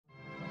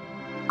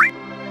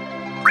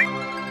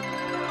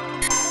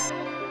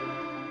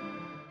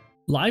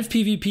Live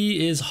PvP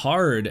is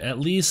hard, at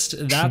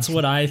least that's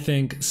what I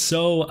think.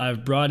 So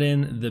I've brought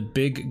in the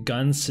big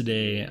guns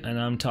today, and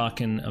I'm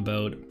talking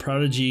about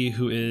Prodijee,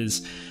 who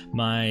is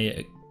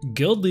my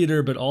guild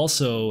leader, but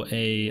also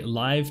a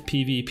live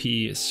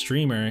PvP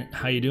streamer.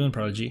 How you doing,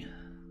 Prodijee?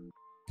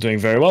 Doing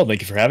very well,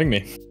 thank you for having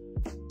me.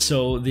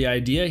 So the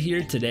idea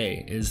here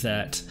today is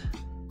that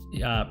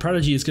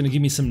Prodijee is going to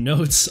give me some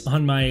notes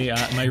on my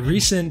my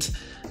recent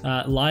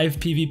live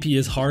PvP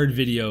is hard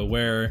video,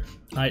 where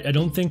I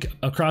don't think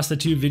across the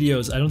two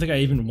videos, I don't think I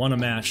even won a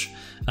match.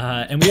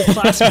 And we have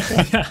class.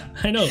 Yeah,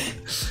 I know.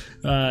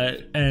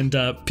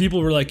 And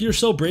people were like, "You're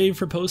so brave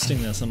for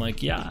posting this." I'm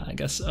like, "Yeah, I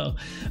guess so."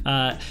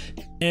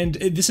 And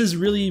this is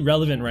really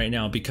relevant right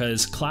now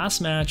because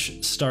class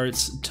match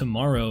starts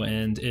tomorrow,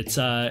 and it's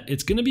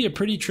going to be a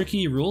pretty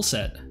tricky rule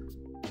set.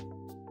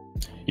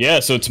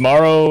 Yeah, so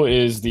tomorrow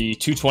is the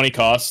 220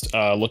 cost,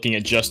 looking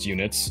at just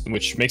units,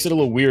 which makes it a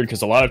little weird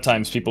because a lot of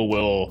times people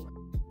will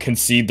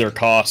concede their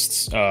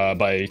costs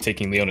by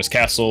taking Leona's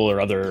Castle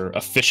or other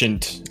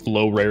efficient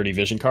low rarity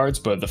vision cards,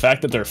 but the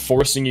fact that they're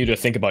forcing you to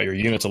think about your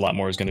units a lot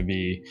more is going to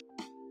be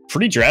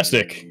pretty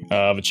drastic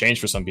of a change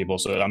for some people.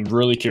 So I'm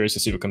really curious to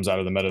see what comes out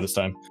of the meta this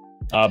time.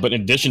 But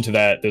in addition to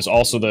that, there's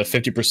also the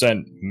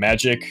 50%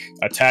 magic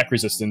attack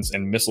resistance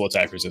and missile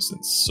attack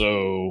resistance.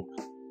 So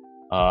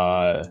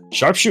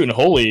Sharpshoot and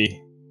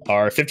Holy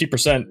are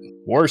 50%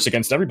 worse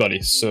against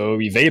everybody. So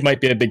evade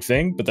might be a big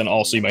thing, but then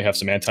also you might have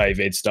some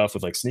anti-evade stuff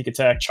with like sneak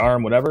attack,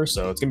 charm, whatever.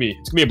 So it's gonna be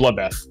a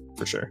bloodbath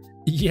for sure.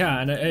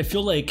 Yeah, and I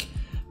feel like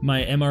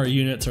my MR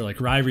units are like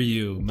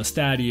Ryryu,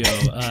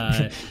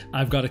 Mustadio.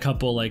 I've got a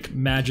couple like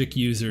magic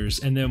users,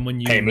 and then when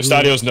you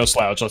Mustadio's no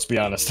slouch. Let's be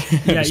honest.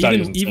 Yeah,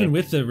 even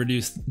with the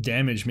reduced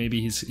damage,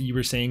 maybe you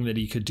were saying that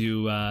he could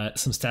do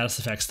some status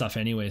effect stuff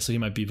anyway, so he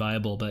might be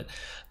viable. But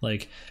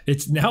like,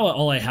 it's now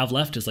all I have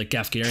left is like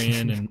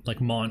Gafgarian and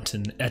like Mont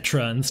and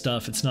Etra and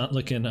stuff. It's not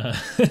looking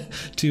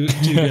too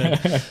good.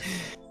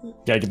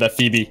 Gotta get that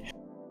Phoebe.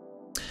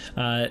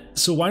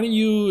 So why don't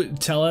you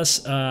tell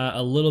us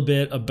a little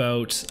bit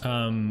about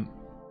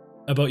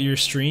your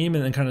stream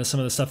and then kind of some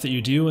of the stuff that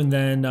you do, and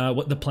then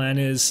what the plan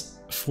is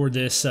for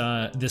this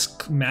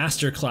this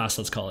master class,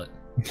 let's call it.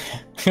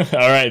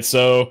 All right,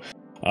 so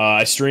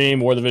I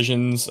stream War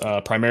Divisions,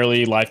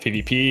 primarily live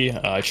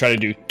PvP. I try to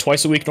do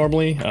twice a week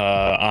normally,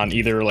 on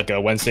either like a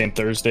Wednesday and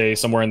Thursday,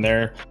 somewhere in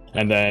there,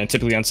 and then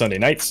typically on Sunday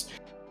nights.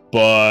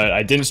 But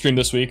I didn't stream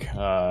this week.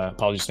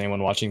 Apologies to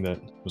anyone watching that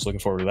was looking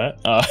forward to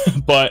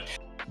that. But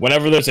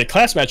whenever there's a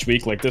class match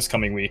week like this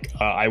coming week,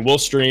 I will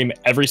stream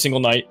every single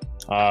night,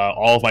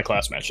 all of my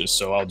class matches.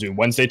 So I'll do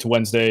Wednesday to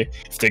Wednesday.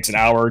 If it takes an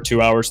hour,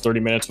 2 hours, 30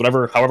 minutes,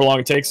 however long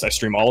it takes, I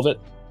stream all of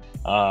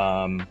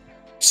it.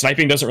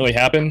 Sniping doesn't really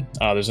happen.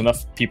 There's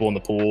enough people in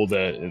the pool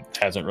that it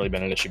hasn't really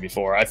been an issue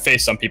before. I've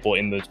faced some people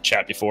in the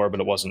chat before, but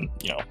it wasn't,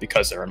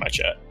 because they're in my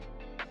chat.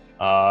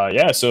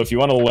 Yeah, so if you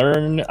want to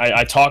learn,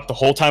 I talk the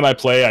whole time I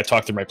play. I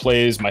talk through my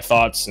plays, my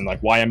thoughts, and like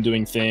why I'm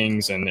doing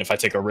things, and if I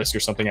take a risk or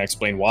something, I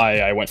explain why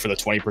I went for the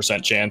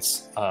 20%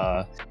 chance.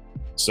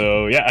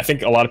 So yeah, I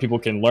think a lot of people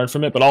can learn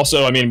from it, but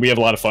also, I mean, we have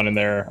a lot of fun in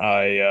there.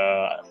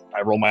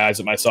 I roll my eyes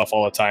at myself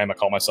all the time. I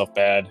call myself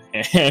bad,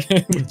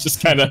 and we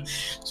just kind of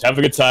have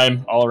a good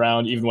time all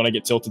around, even when I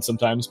get tilted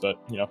sometimes, but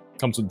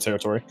comes with the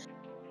territory.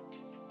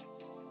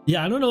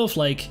 Yeah, I don't know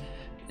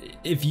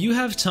if you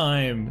have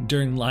time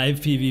during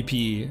live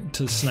PvP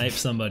to snipe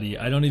somebody,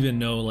 I don't even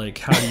know like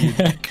how do you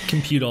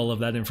compute all of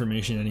that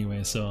information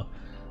anyway. So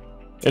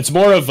it's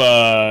more of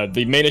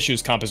the main issue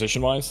is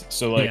composition wise.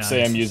 So like, yeah,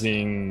 say I'm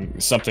using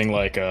something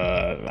like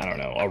I don't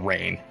know, a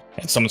Rain,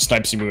 and someone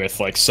snipes me with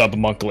like sub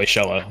Monk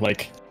Glaciella,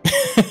 like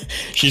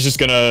she's just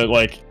gonna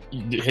like,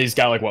 he's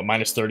got like what,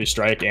 -30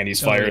 strike and he's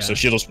fire, so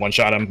she'll just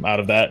one-shot him out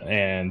of that,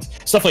 and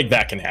stuff like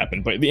that can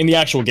happen. But in the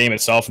actual game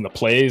itself and the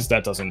plays,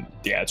 that doesn't,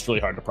 it's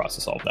really hard to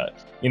process all of that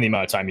in the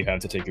amount of time you have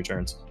to take your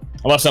turns.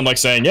 Unless I'm like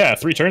saying, yeah,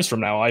 3 turns from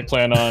now I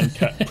plan on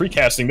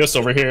precasting this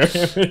over here.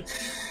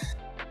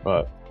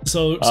 But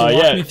so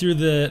walk me through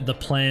the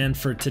plan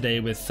for today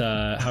with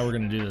how we're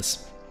gonna do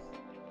this.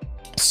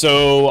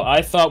 So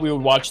I thought we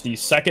would watch the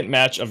second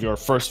match of your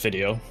first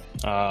video.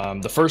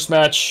 The first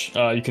match,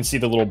 you can see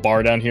the little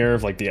bar down here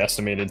of like the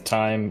estimated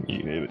time.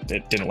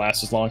 It didn't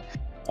last as long.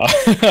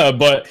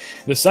 But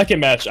the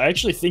second match, I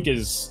actually think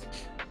is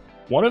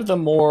one of the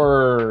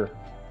more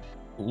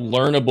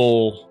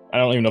learnable, I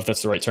don't even know if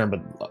that's the right term,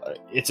 but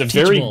it's a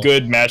very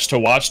good match to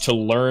watch to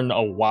learn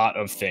a lot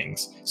of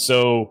things.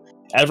 So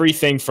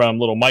everything from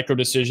little micro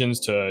decisions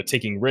to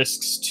taking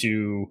risks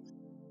to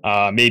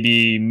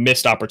maybe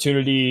missed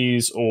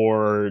opportunities,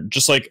 or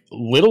just like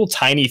little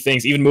tiny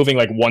things, even moving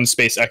like 1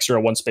 space extra,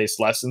 1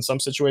 space less in some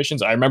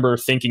situations. I remember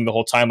thinking the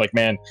whole time, like,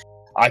 man,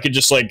 I could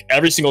just like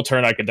every single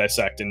turn I could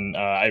dissect. And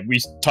we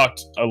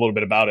talked a little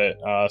bit about it,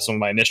 some of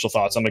my initial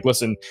thoughts. I'm like,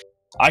 listen,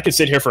 I could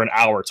sit here for an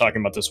hour talking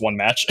about this one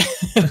match.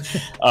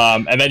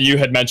 And then you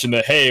had mentioned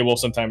that, hey, well,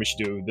 sometime we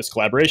should do this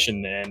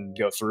collaboration and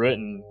go through it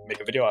and make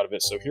a video out of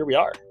it. So here we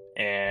are.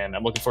 And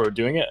I'm looking forward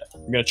to doing it.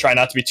 I'm going to try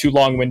not to be too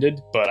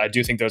long-winded, but I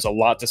do think there's a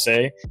lot to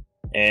say.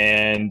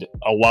 and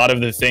a lot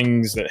of the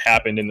things that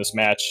happened in this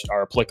match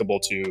are applicable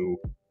to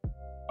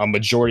a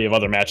majority of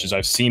other matches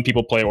I've seen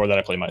people play or that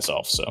I play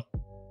myself. So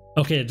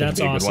okay, that's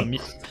awesome.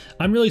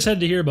 I'm really excited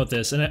to hear about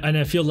this, and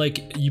I feel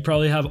like you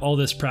probably have all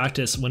this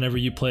practice whenever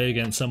you play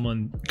against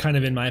someone kind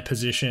of in my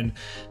position,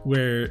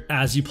 where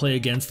as you play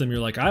against them, you're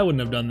like, I wouldn't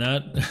have done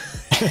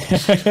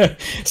that.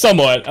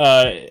 Somewhat.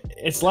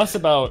 It's less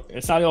about.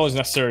 It's not always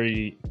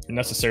necessarily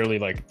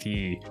like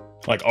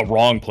a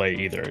wrong play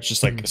either. It's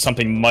just like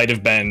something might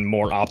have been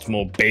more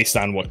optimal based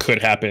on what could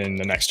happen in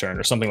the next turn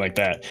or something like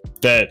that.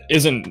 That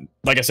isn't,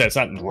 like I said, it's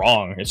not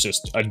wrong. It's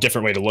just a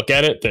different way to look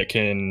at it that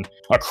can,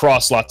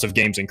 across lots of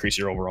games, increase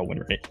your overall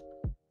win rate.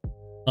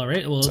 All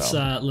right, well,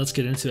 let's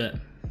get into it.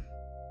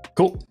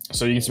 Cool.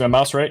 So you can see my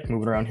mouse, right?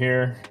 Moving around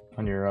here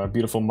on your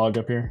beautiful mug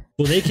up here.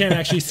 Well, they can't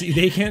actually see.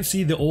 They can't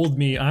see the old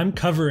me. I'm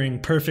covering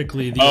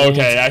perfectly the old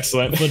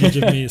excellent footage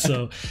of me.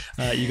 So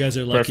you guys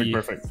are lucky.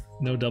 Perfect.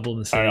 No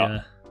doubleness.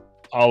 Right,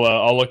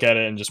 I'll look at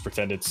it and just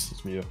pretend it's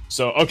you.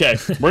 So okay,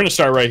 we're gonna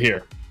start right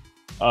here.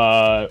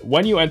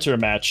 When you enter a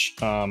match,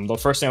 the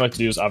first thing I like to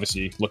do is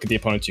obviously look at the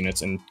opponent's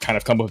units and kind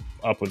of come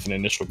up with an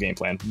initial game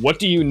plan. What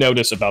do you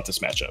notice about this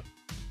matchup?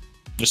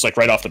 Just like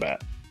right off the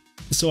bat.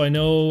 So I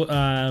know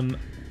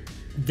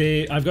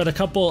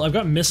I've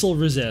got missile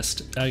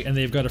resist, and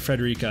they've got a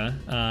Frederica.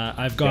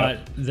 I've got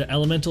the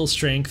elemental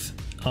strength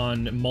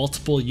on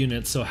multiple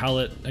units, so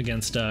Howlett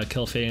against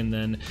Kilfei, and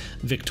then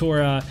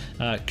Victoria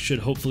should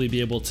hopefully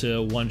be able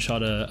to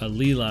one-shot a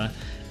Leela.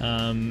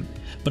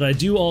 But I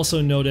do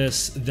also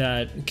notice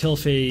that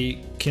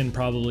Kilfei can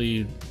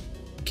probably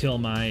kill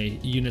my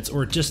units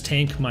or just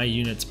tank my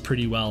units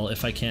pretty well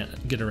if I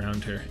can't get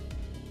around her.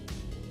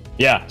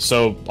 Yeah,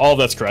 so all of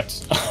that's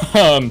correct.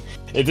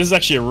 This is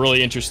actually a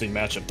really interesting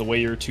matchup, the way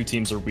your two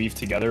teams are weaved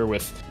together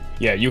with,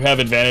 you have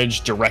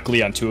advantage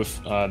directly on two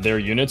of their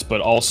units,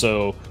 but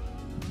also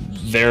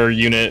their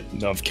unit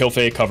of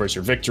Kilfei covers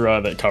your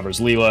Victoria, that covers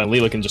Leela, and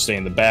Leela can just stay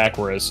in the back,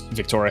 whereas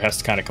Victoria has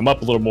to kind of come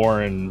up a little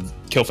more, and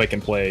Kilfei can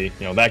play,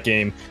 that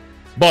game.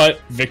 But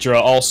Victoria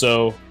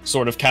also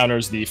sort of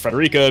counters the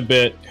Frederica a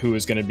bit, who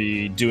is going to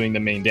be doing the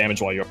main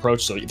damage while you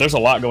approach, so there's a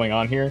lot going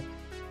on here.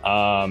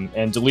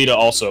 And Delita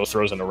also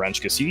throws in a wrench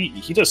because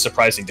he does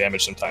surprising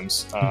damage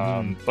sometimes,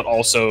 but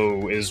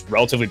also is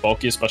relatively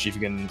bulky, especially if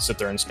you can sit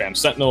there and spam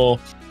Sentinel.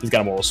 He's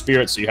got a Moral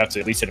Spirit, so you have to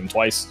at least hit him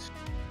twice.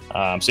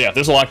 So yeah,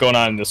 there's a lot going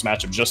on in this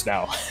matchup just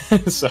now.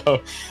 So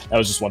that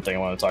was just one thing I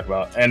wanted to talk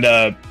about. And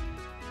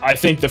I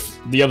think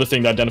the other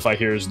thing to identify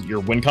here is your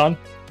win con,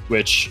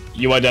 which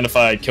you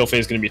identified Kilfei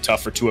is going to be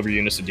tough for two of your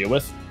units to deal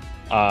with.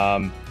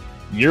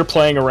 You're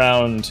playing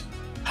around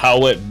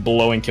Howlett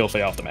blowing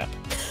Kilfei off the map.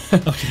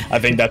 Okay. I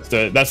think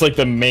that's like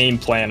the main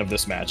plan of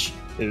this match,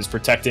 is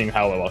protecting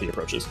Howlett while he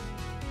approaches.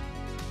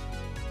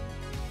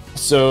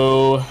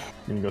 So I'm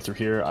gonna go through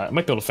here. I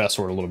might be able to fast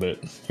forward a little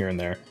bit here and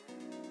there.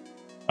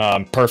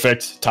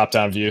 Perfect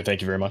top-down view.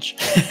 Thank you very much.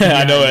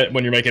 I know that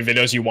when you're making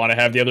videos, you want to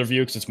have the other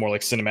view because it's more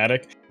like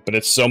cinematic, but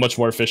it's so much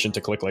more efficient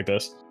to click like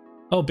this.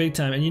 Oh, big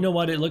time. And you know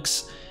what?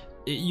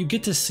 You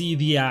get to see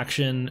the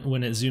action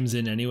when it zooms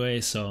in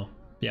anyway. So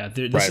yeah,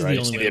 this is the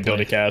only way. The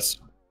ability cast.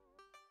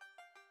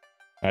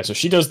 All right, so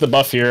she does the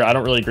buff here. I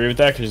don't really agree with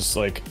that because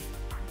like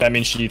that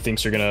means she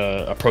thinks you're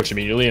gonna approach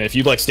immediately, and if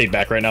you like stayed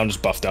back right now and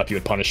just buffed up, you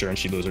would punish her and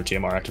she'd lose her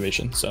TMR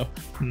activation. So,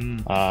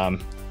 I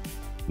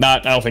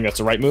don't think that's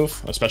the right move,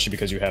 especially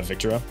because you have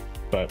Victoria.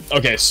 But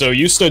okay, so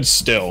you stood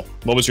still.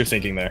 What was your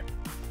thinking there?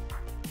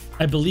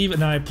 I believe,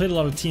 and I played a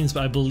lot of teams,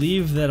 but I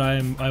believe that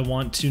I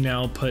want to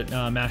now put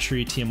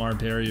Mastery TMR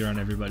barrier on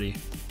everybody.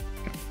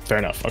 Fair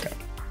enough. Okay.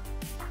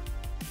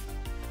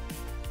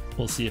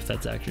 We'll see if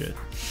that's accurate.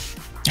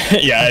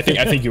 Yeah, I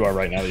think you are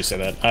right now that you say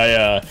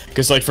that.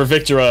 Because like for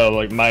Victoria,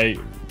 like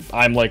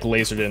I'm like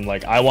lasered in,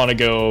 like I want to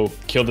go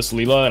kill this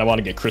Leela and I want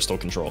to get crystal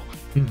control.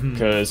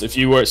 Because if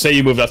you were, say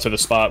you moved up to the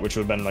spot, which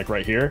would have been like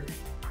right here,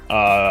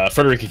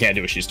 Frederica can't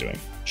do what she's doing.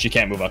 She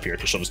can't move up here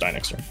because she'll just die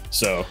next turn.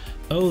 So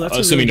that's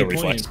assuming a really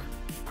no good reflex.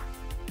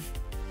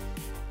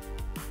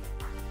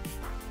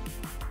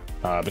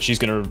 But she's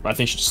gonna, I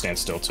think she just stands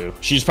still too.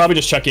 She's probably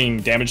just checking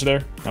damage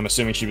there. I'm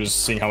assuming she was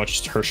seeing how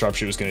much her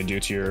sharpshooter was gonna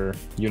do to your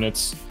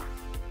units.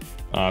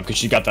 Because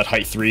she got that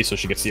height 3, so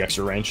she gets the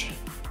extra range.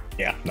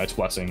 Yeah, nice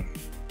blessing.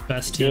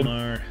 Best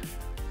TMR.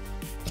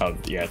 Oh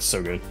yeah, it's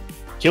so good.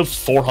 Healed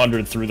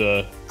 400 through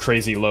the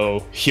crazy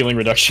low healing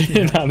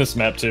reduction on this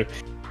map too.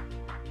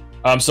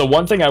 So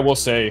one thing I will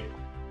say,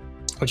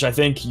 which I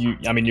think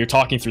you're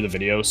talking through the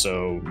video,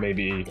 so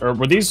maybe, or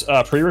were these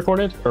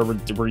pre-recorded, or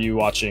were you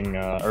watching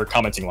or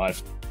commenting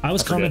live? I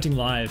was commenting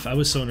live. I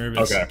was so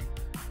nervous. Okay.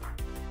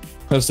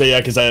 Let's say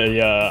because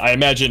I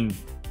imagine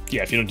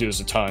if you don't do this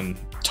a ton,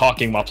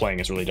 talking while playing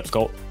is really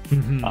difficult.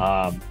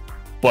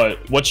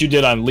 But what you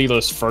did on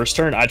Leela's first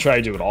turn, I try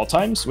to do at all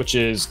times, which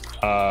is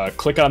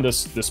click on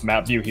this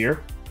map view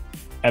here,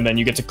 and then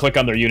you get to click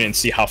on their unit and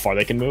see how far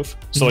they can move.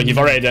 So like you've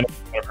already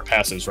identified one of her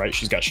passives, right?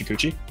 She's got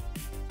Shikuchi.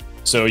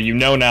 So you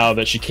know now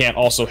that she can't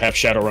also have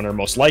Shadowrunner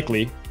most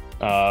likely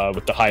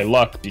with the high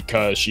luck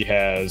because she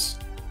has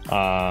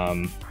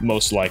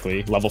most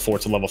likely level 4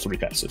 to level 3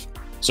 passive.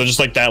 So just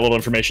like that little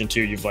information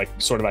too, you've like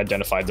sort of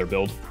identified their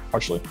build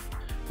partially.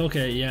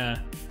 Okay, yeah.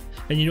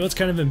 And you know what's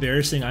kind of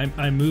embarrassing?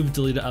 I moved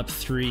Delita up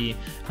 3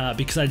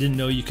 because I didn't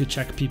know you could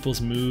check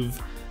people's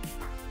move.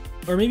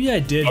 Or maybe I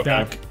did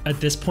back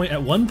at this point.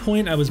 At one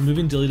point, I was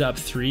moving Delita up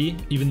 3,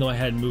 even though I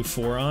had move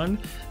 4 on,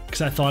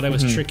 because I thought I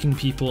was tricking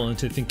people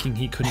into thinking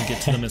he couldn't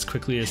get to them as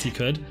quickly as he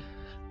could.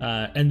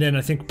 And then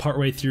I think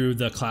partway through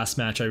the class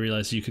match, I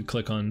realized you could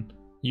click on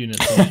units.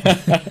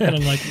 And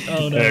I'm like,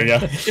 oh no. There you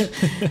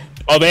go.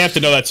 Oh, they have to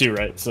know that too,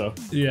 right? So,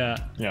 yeah.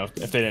 You know,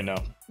 if they didn't know.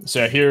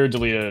 So yeah, here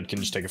Delita can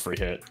just take a free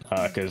hit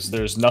because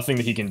there's nothing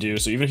that he can do.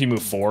 So even if you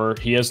move 4,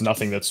 he has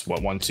nothing that's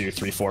what 1, 2,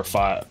 3, 4,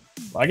 5.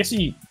 I guess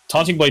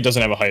Taunting Blade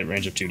doesn't have a height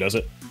range of 2, does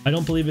it? I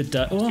don't believe it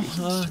does. Well,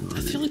 I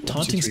feel like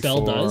Taunting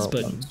Spell does,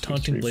 but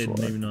Taunting Blade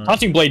maybe not.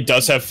 Taunting Blade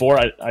does have 4.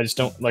 I just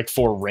don't like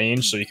 4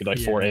 range, so you could like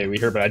 4 AoE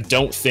her, but I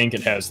don't think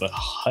it has the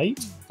height.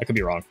 I could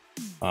be wrong.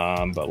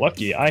 But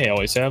lucky, I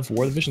always have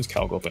War of the Visions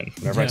calc open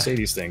whenever I say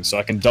these things, so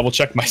I can double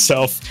check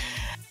myself.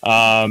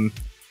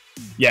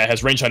 Yeah, it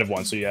has range height of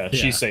 1, so yeah,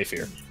 she's safe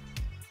here.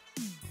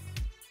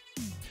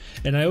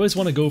 And I always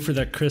want to go for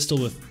that crystal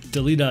with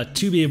Delita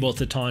to be able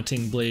to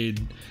Taunting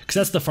Blade, because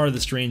that's the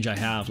farthest range I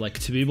have. Like,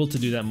 to be able to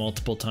do that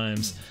multiple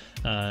times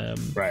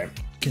right,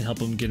 can help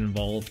them get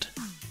involved.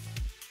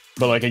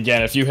 But like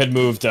again, if you had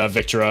moved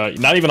Victra,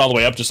 not even all the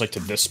way up, just like to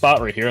this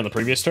spot right here in the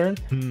previous turn,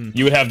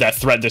 you would have that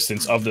threat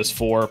distance of this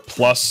 4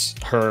 plus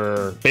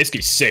her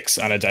basically 6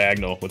 on a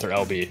diagonal with her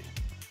LB,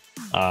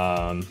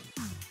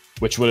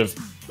 which would have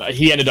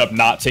he ended up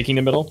not taking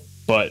the middle,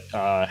 but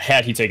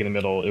had he taken the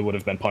middle, it would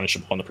have been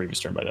punishable on the previous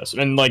turn by this.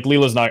 And like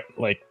Leela's not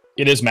like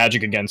it is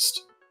magic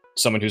against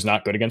someone who's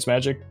not good against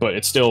magic, but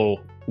it's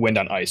still wind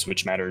on ice,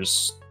 which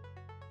matters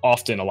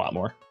often a lot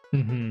more.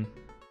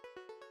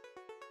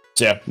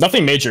 So yeah,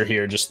 nothing major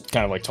here, just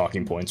kind of like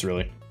talking points,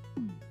 really.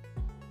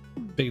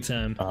 Big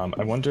time.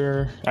 I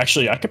wonder...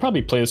 Actually, I could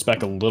probably play this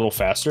back a little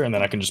faster, and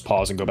then I can just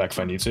pause and go back if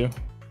I need to.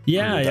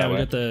 Yeah, we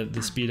got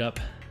the speed up.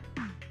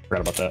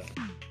 Forgot about that.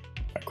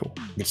 Alright, cool.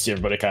 You can see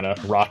everybody kind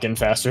of rocking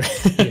faster.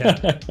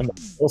 Yeah.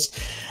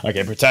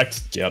 Okay,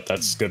 protect. Yep,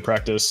 that's good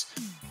practice.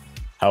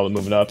 How it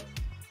moving up.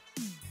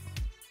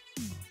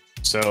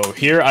 So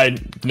here,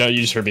 no,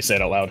 you just heard me say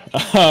it out loud.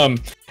 I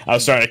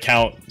was starting to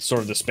count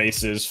sort of the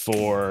spaces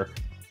for...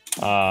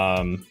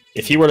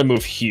 if he were to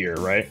move here,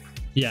 right?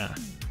 Yeah.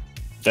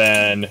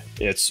 Then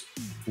it's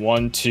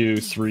 1, 2,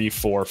 3,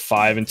 4,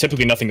 5, and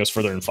typically nothing goes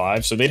further than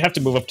 5. So they'd have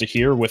to move up to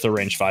here with a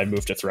range 5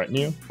 move to threaten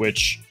you,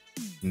 which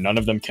none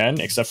of them can,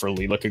 except for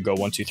Leela could go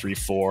 1, 2, 3,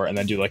 4, and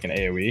then do like an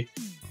AoE.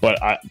 But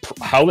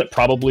Howlet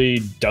probably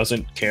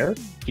doesn't care.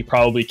 He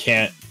probably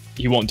can't.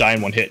 He won't die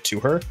in one hit to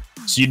her,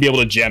 so you'd be able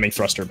to jamming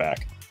thrust her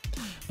back.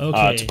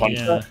 Okay. To punish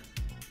her,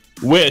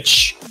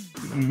 which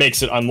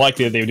makes it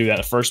unlikely that they would do that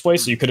in the first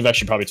place. So you could have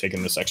actually probably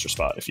taken this extra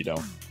spot if you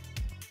don't.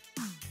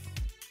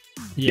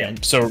 Yeah.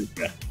 So,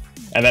 yeah.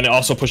 And then it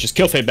also pushes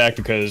Killfay back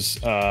because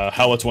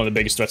Howlet's one of the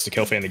biggest threats to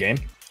Killfay in the game.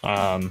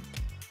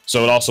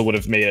 So it also would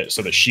have made it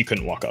so that she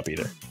couldn't walk up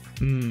either.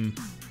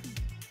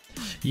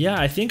 Yeah,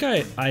 I think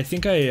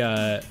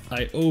I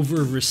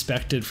over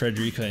respected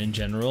Frederica in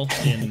general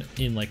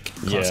in like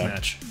class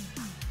match.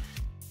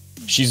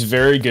 She's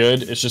very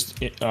good. It's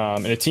just in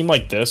a team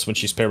like this, when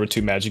she's paired with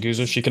 2 magic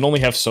users, she can only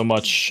have so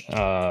much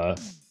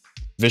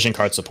vision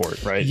card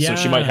support, right? Yeah.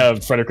 So she might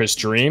have Frederica's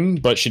Dream,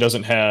 but she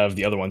doesn't have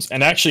the other ones.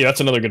 And actually, that's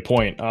another good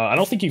point. I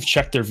don't think you've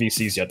checked their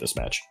VCs yet this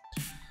match.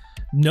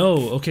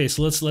 No. Okay,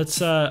 so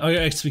let's I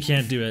guess we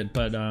can't do it,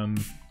 but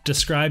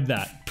describe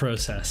that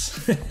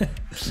process.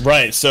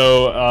 Right.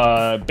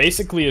 So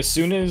basically, as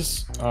soon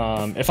as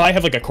if I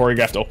have like a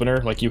choreographed opener,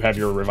 like you have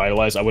your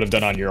Revitalize, I would have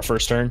done on your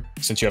first turn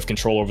since you have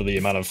control over the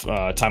amount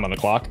of time on the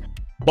clock.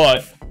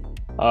 But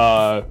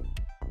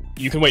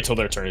you can wait till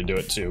their turn to do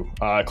it too.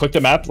 Click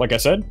the map, like I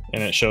said,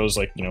 and it shows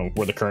like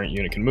where the current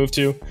unit can move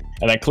to,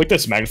 and then click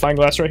this magnifying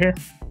glass right here,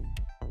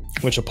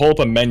 which will pull up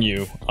a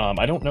menu.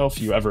 I don't know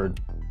if you ever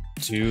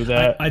do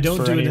that. I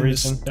don't do it in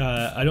reason. this.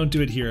 I don't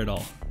do it here at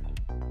all.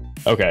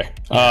 Okay.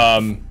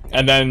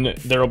 And then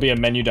there will be a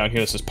menu down here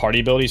that says party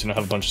abilities, and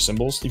it'll have a bunch of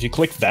symbols. If you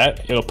click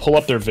that, it'll pull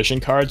up their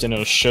vision cards, and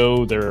it'll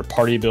show their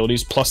party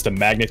abilities plus the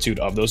magnitude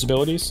of those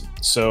abilities.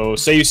 So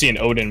say you see an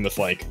Odin with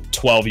like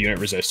 12 unit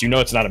resist,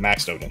 it's not a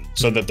maxed Odin,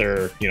 so that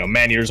their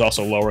man eater is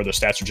also lower, their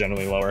stats are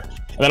generally lower.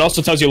 And that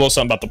also tells you a little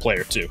something about the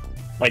player too.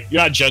 Like,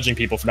 you're not judging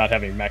people for not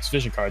having max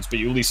vision cards, but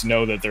you at least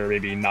know that they're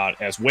maybe not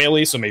as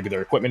whaley, so maybe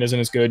their equipment isn't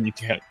as good, and you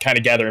can kind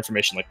of gather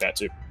information like that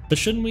too. But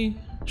shouldn't we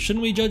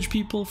judge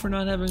people for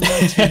not having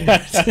max vision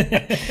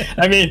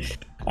cards?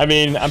 I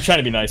mean, I'm trying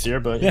to be nice here,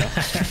 but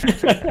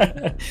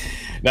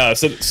no.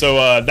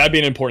 So that'd be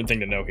an important thing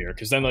to know here,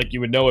 because then like you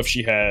would know if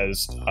she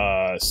has,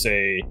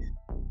 say,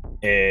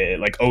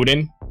 like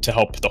Odin to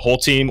help the whole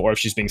team, or if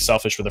she's being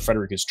selfish with a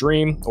Frederica's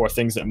Dream, or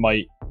things that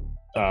might.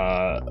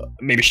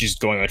 Maybe she's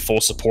going like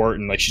full support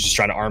and like she's just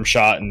trying to arm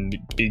shot and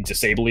be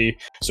disably,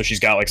 so she's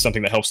got like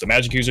something that helps the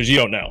magic users. You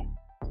don't know.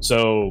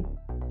 So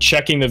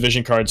checking the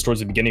vision cards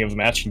towards the beginning of the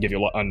match can give you a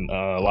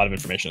lot of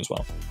information as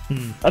well.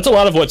 That's a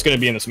lot of what's going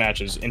to be in this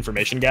match is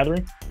information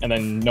gathering, and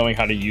then knowing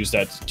how to use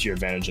that to your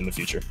advantage in the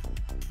future.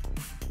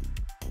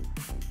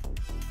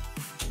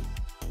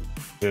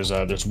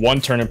 There's one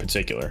turn in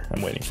particular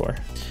I'm waiting for.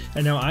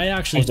 And now I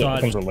actually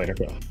thought later.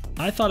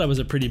 I thought I was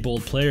a pretty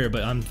bold player,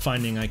 but I'm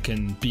finding I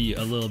can be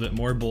a little bit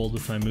more bold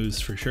with my moves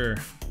for sure.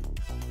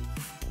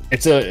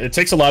 It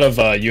takes a lot of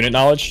unit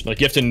knowledge. Like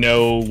you have to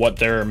know what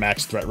their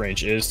max threat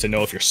range is to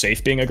know if you're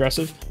safe being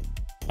aggressive.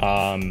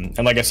 And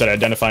like I said,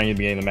 identifying at the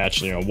beginning of the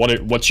match, you know,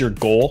 what's your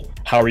goal?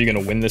 How are you going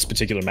to win this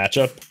particular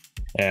matchup?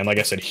 And like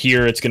I said,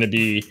 here it's going to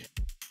be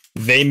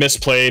they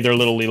misplay their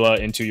little Leela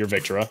into your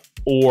Victra,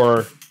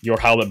 or your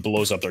Howlet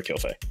blows up their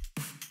Kilfei.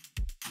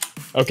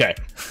 Okay,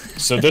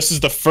 so this is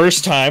the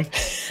first time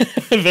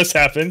this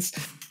happens.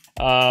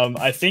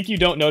 I think you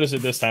don't notice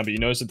it this time, but you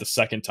notice it the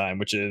second time,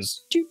 which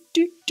is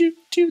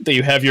that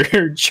you have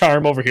your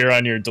charm over here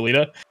on your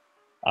Delita.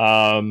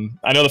 I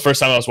know the first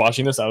time I was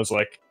watching this, I was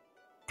like,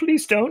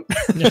 please don't.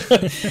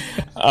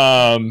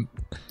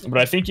 But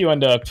I think you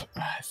end up,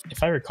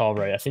 if I recall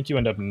right, I think you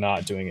end up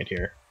not doing it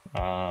here.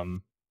 I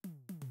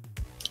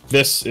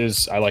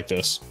like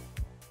this.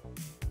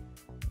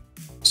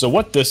 So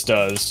what this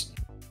does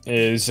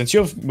is, since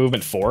you have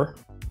movement 4,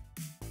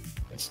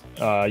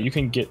 you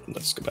can get,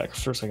 let's go back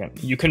for a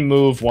second. You can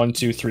move 1,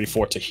 2, 3,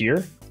 4 to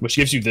here, which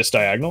gives you this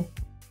diagonal.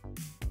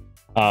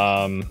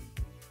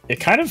 It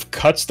kind of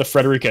cuts the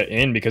Frederica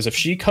in, because if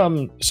she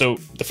so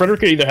the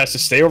Frederica either has to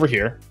stay over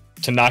here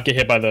to not get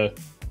hit by the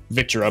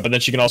Victra, but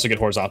then she can also get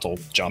horizontal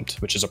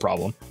jumped, which is a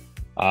problem.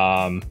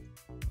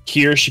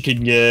 Here she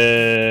can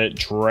get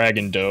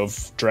Dragon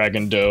Dove.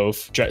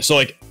 So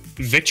like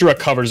Victra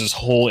covers this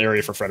whole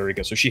area for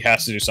Frederica, so she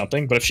has to do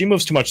something. But if she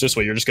moves too much this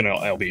way, you're just going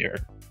to LB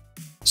her.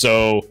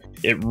 So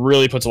it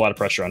really puts a lot of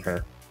pressure on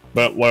her.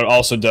 But what it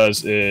also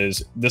does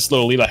is this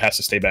little Leela has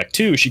to stay back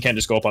too. She can't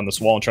just go up on this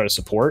wall and try to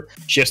support.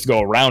 She has to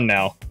go around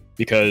now,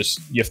 because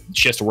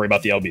she has to worry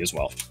about the LB as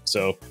well.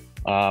 So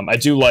I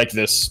do like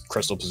this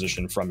crystal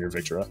position from your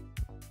Victra.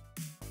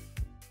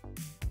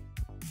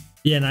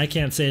 Yeah, and I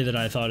can't say that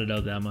I thought it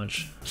out that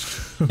much.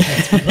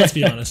 let's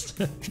be honest.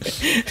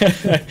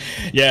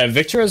 Yeah,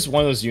 Victra is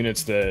one of those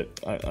units that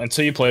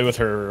until you play with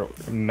her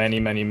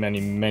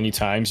many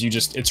times,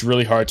 it's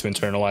really hard to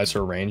internalize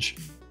her range.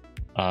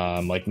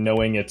 Like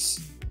knowing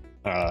it's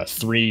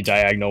 3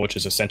 diagonal, which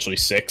is essentially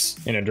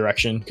 6 in a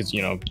direction, because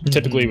you know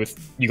typically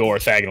you go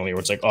orthogonally, where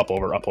it's like up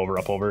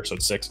over, so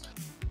it's 6.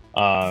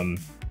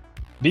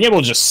 Being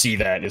able to just see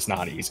that is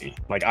not easy.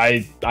 Like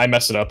I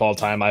mess it up all the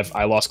time.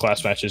 I lost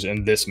class matches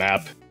in this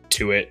map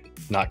to it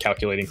not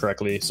calculating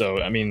correctly. So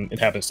I mean, it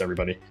happens to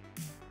everybody.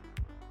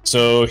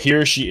 So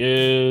here she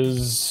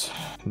is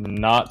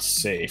not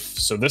safe.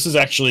 So this is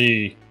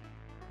actually,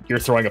 you're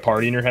throwing a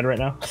party in your head right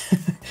now.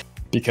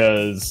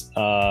 Because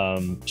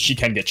she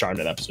can get charmed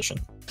in that position.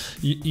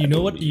 You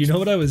know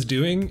what I was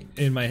doing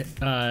in my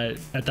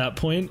at that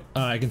point.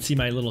 I can see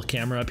my little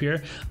camera up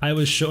here. I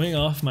was showing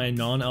off my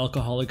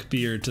non-alcoholic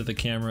beer to the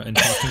camera and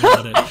talking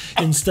about it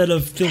instead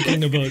of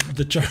thinking about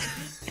the charm.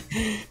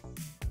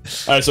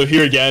 All right, so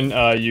here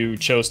again, you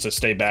chose to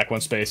stay back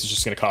one space. It's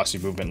just going to cost you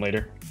movement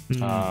later.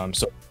 So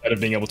instead of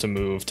being able to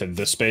move to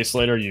this space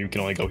later, you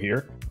can only go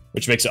here,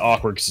 which makes it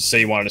awkward, because say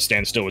you wanted to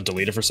stand still with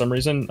Delita for some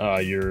reason,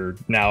 you're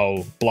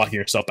now blocking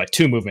yourself by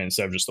 2 movement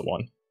instead of just the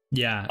 1.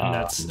 Yeah, and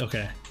that's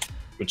okay.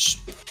 Which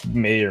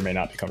may or may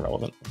not become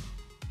relevant.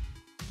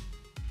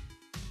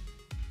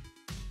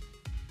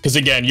 Because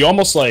again, you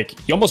almost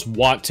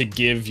want to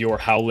give your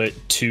Howlet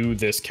to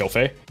this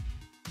Kilfei,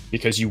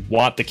 because you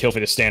want the Kilfei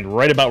to stand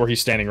right about where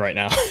he's standing right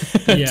now.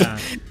 Yeah.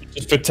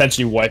 Just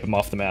potentially wipe him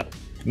off the map.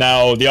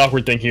 Now, the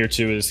awkward thing here,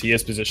 too, is he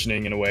is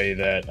positioning in a way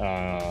that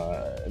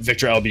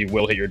Victra LB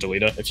will hit your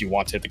Delita if you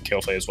want to hit the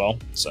Kilfei as well.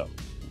 So, a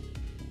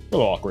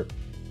little awkward.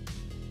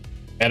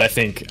 And I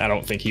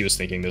don't think he was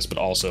thinking this, but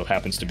also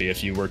happens to be,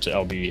 if you were to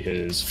LB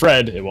his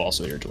Fred, it will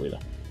also hit your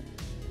Delita.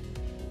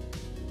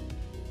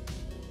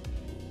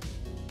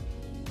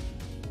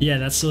 Yeah,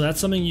 that's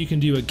something you can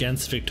do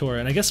against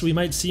Victoria. And I guess we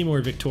might see more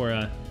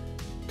Victoria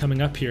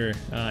coming up here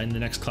in the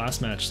next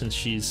class match, since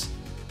she's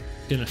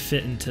going to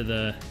fit into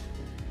the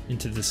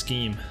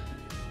scheme.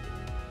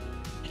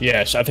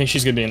 Yeah, I think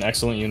she's gonna be an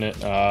excellent unit,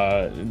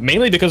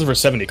 mainly because of her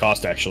 70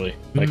 cost. Actually,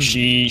 like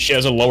she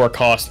has a lower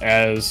cost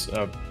as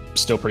a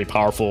still pretty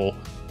powerful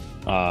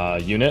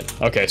unit.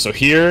 Okay, so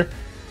here,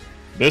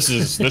 this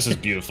is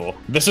beautiful.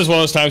 This is one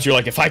of those times you're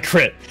like, if I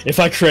crit,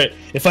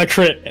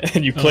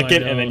 and you click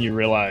it, and then you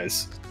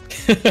realize.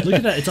 Look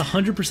at that, it's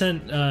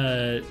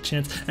 100%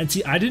 chance. And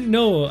see, I didn't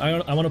know,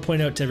 I want to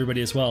point out to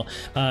everybody as well,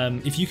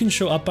 if you can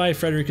show up by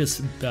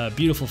Frederica's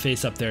beautiful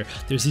face up there,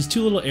 there's these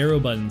 2 little arrow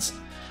buttons,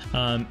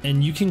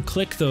 and you can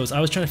click those. I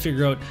was trying to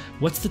figure out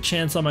what's the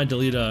chance on my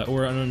Delita,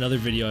 or on another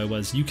video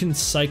you can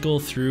cycle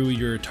through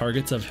your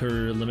targets of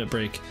her limit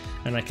break,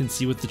 and I can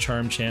see what the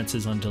charm chance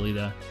is on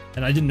Delita,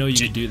 and I didn't know you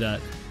could do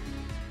that.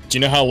 Do you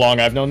know how long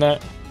I've known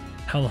that?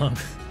 How long?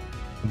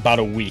 About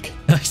a week.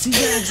 see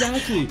that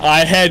exactly.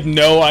 I had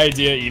no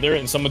idea either,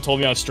 and someone told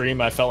me on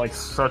stream. I felt like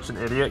such an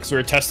idiot because we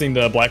were testing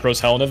the Black Rose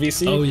Helena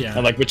VC. Oh yeah.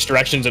 And like which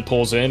directions it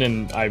pulls in,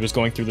 and I was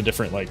going through the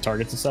different like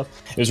targets and stuff.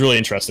 It was really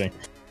interesting.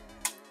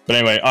 But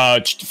anyway,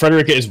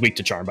 Frederica is weak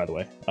to charm, by the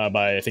way,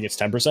 by I think it's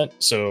 10%.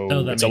 So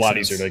it's a lot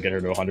easier to get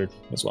her to 100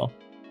 as well.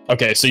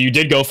 Okay, so you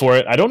did go for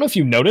it. I don't know if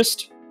you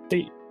noticed.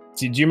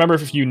 Do you remember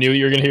if you knew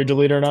you were going to hit your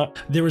delete or not?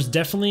 There was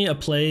definitely a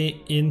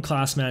play in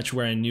class match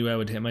where I knew I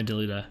would hit my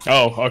delete.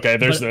 Oh, okay.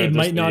 It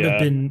might not have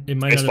been. It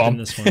might not have been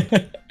this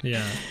one.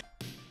 Yeah.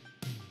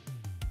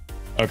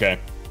 Okay.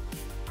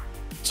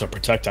 So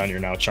protect on your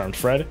now charmed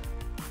Fred.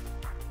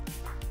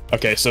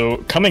 Okay, so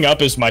coming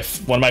up is one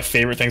of my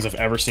favorite things I've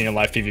ever seen in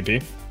live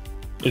PvP.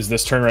 Is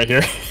this turn right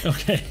here?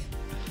 Okay.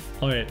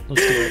 All right,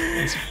 let's do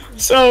it.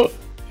 So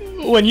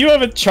when you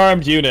have a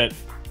charmed unit,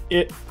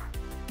 it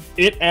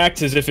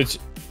acts as if it's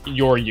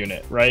your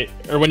unit, right?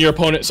 Or when your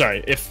opponent,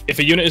 sorry, if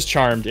a unit is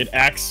charmed, it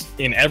acts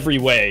in every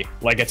way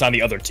like it's on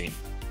the other team.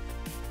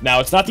 Now,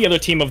 it's not the other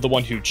team of the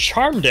one who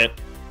charmed it,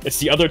 it's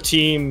the other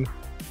team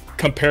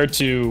compared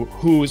to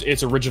who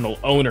its original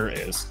owner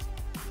is.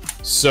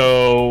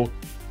 So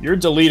your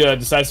Delita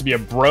decides to be a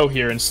bro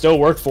here and still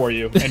work for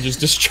you and just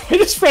destroy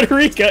this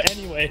Frederica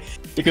anyway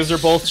because they're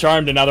both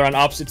charmed and now they're on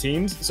opposite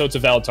teams, so it's a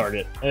valid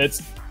target. And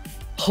it's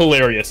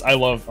hilarious.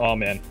 Oh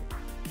man.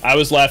 I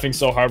was laughing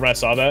so hard when I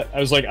saw that. I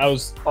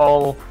was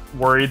all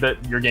worried that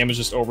your game was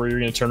just over, you're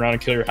going to turn around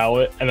and kill your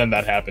Howlet, and then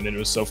that happened, and it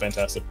was so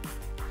fantastic.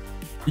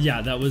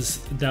 Yeah, that was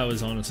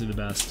honestly the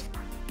best.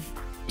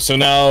 So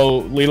now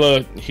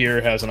Leela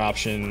here has an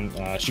option.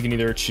 She can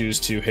either choose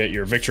to hit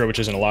your Victora, which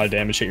isn't a lot of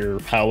damage, hit your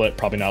Howlet,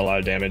 probably not a lot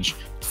of damage,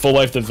 full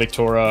life the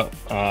Victora,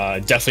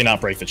 definitely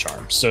not break the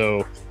charm.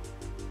 So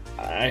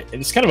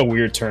it's kind of a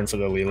weird turn for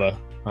the Leela.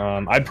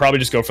 I'd probably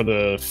just go for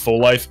the full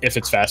life if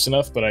it's fast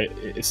enough, but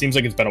it seems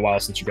like it's been a while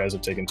since you guys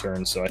have taken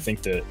turns, so I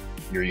think that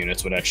your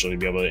units would actually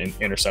be able to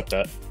intercept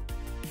that.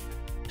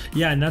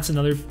 Yeah, and that's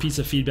another piece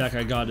of feedback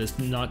I got, is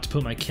not to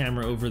put my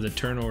camera over the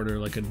turn order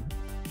like a...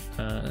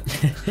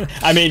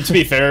 I mean, to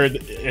be fair,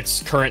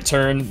 it's current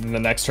turn, and the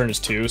next turn is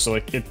 2, so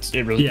like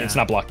it's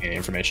not blocking any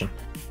information.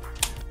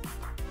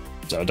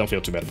 So don't feel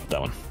too bad about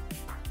that one.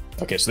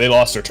 Okay, so they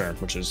lost their turn,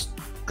 which is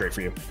great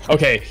for you.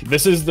 Okay,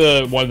 this is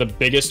one of the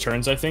biggest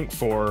turns I think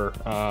for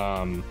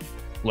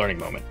learning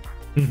moment.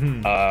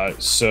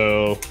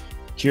 So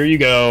here you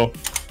go,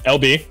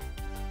 LB,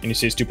 and you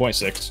see it's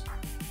 2.6.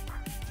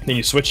 Then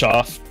you switch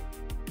off.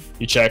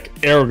 You check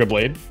Aeroga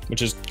Blade,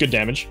 which is good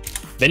damage.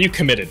 Then you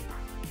committed.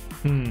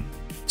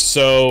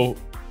 So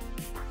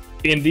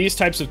in these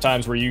types of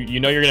times where you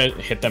know you're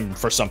gonna hit them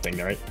for something,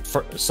 right?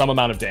 For some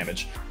amount of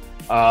damage,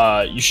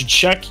 you should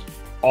check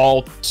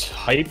all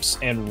types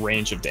and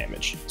range of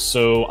damage.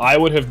 So I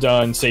would have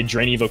done, say,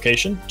 Drain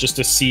Evocation, just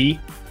to see.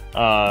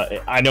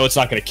 I know it's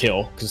not gonna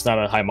kill because it's not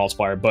a high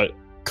multiplier, but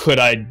could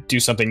I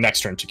do something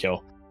next turn to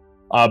kill?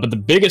 But the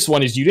biggest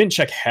one is you didn't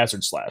check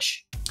Hazard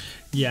Slash.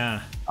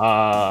 Yeah.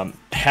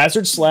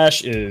 Hazard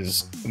Slash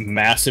is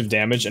massive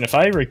damage, and if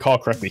I recall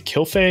correctly,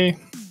 Kilfei...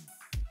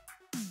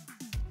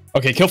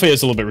 Okay, Kilfei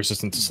is a little bit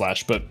resistant to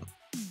Slash, but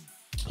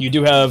you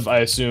do have, I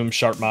assume,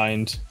 Sharp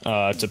Mind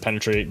to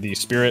penetrate the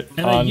Spirit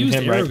and on I used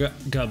him, right?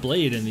 Aeroga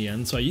Blade in the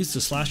end, so I used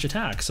the Slash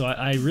attack, so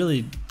I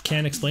really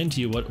can't explain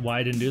to you why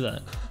I didn't do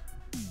that.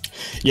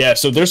 Yeah,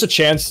 so there's a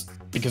chance,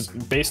 because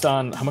based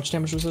on... How much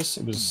damage was this?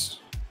 It was...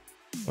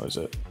 What was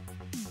it?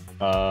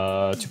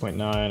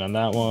 2.9 on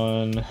that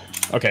one.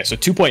 Okay, so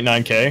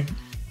 2.9k.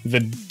 The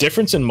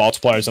difference in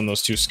multipliers on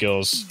those two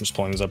skills, I'm just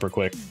pulling this up real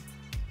quick.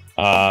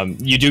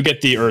 You do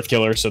get the Earth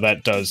Killer, so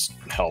that does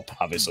help,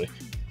 obviously.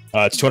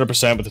 It's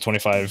 200% with the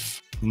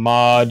 25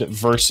 mod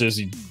versus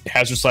the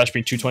Hazard Slash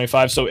being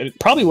 225, so it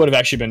probably would have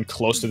actually been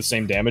close to the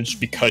same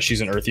damage because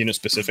she's an Earth unit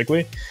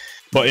specifically.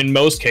 But in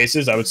most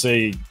cases, I would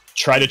say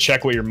try to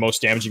check what your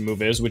most damaging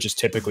move is, which is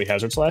typically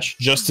Hazard Slash,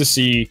 just to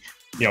see,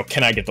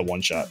 can I get the one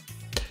shot?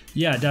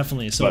 Yeah,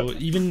 definitely. So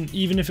even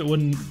if it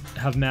wouldn't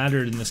have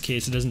mattered in this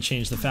case, it doesn't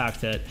change the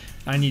fact that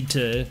I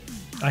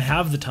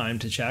have the time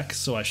to check,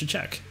 so I should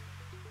check.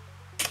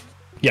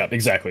 Yeah,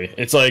 exactly.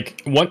 It's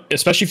like,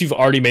 especially if you've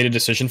already made a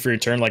decision for your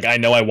turn, like, I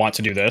know I want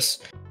to do this.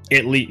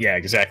 Yeah,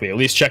 exactly. At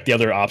least check the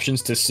other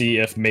options to see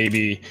if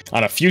maybe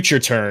on a future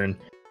turn,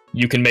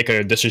 you can make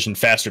a decision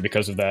faster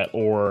because of that,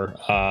 or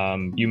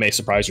you may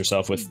surprise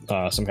yourself with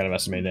some kind of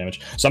estimated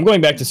damage. So I'm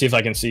going back to see if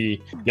I can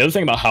see... The other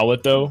thing about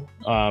Howlet, though,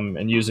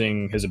 and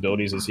using his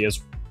abilities, is he has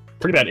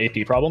pretty bad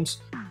AP problems.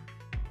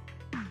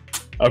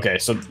 Okay,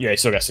 so yeah, he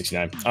still got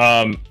 69.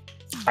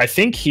 I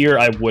think here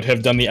I would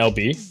have done the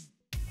LB,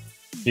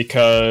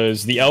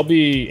 because the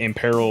LB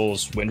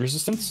imperils wind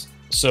resistance.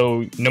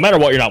 So no matter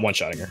what, you're not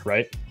one-shotting her,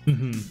 right?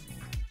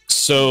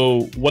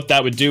 So what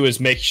that would do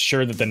is make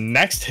sure that the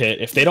next hit,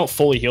 if they don't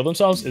fully heal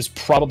themselves, is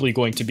probably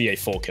going to be a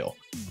full kill.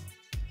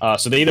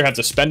 So they either have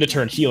to spend a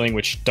turn healing,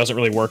 which doesn't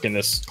really work in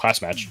this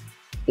class match,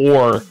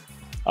 or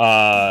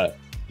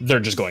they're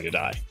just going to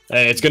die.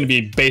 And it's going to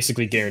be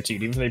basically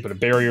guaranteed, even if they put a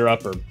barrier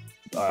up, or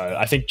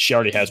I think she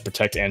already has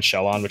Protect and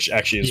Shell on, which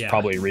actually is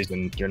probably a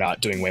reason you're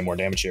not doing way more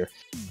damage here.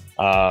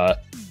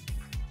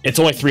 it's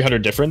only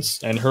 300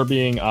 difference, and her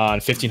being on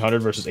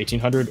 1500 versus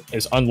 1800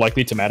 is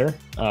unlikely to matter.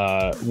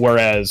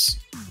 Whereas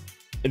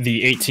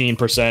the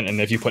 18%, and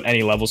if you put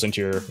any levels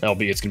into your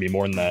LB, it's going to be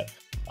more than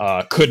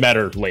that, could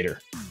matter later.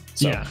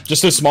 So Yeah.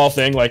 just a small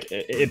thing, like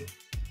it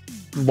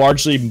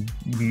largely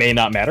may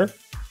not matter,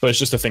 but it's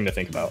just a thing to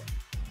think about.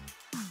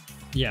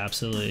 Yeah,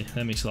 absolutely.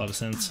 That makes a lot of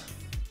sense.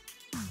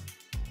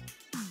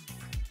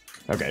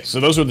 Okay, so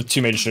those were the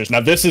two major turns.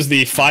 Now this is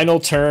the final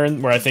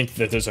turn where I think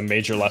that there's a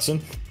major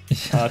lesson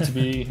to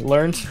be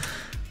learned.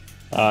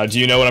 Do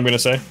you know what I'm going to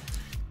say?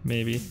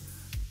 Maybe.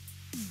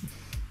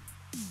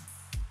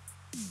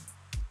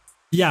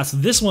 Yeah, so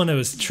this one, it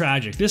was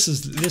tragic. This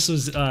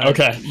was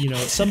okay. You know,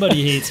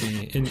 somebody hates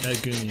me in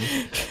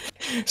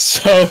Gumi.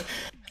 So,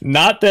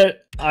 not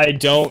that I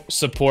don't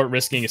support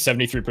risking a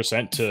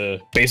 73% to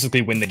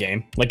basically win the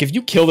game. Like, if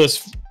you kill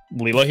this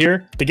Leela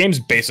here, the game's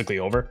basically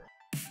over.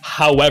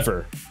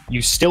 However,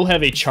 you still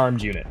have a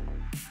charmed unit.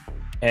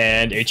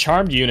 And a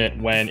charmed unit,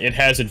 when it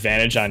has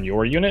advantage on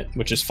your unit,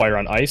 which is fire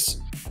on ice,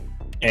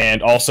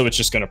 and also it's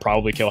just going to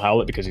probably kill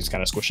Howlett because he's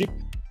kind of squishy,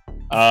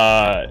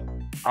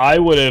 I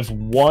would have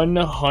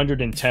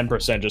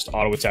 110% just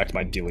auto-attacked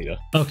my Delita.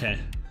 Okay.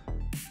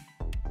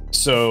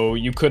 So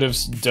you could have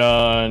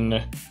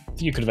done...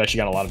 You could have actually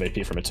gotten a lot of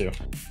AP from it too.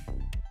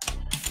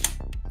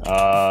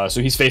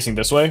 So he's facing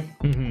this way.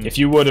 Mm-hmm. If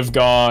you would have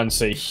gone,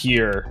 say,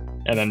 here,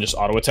 and then just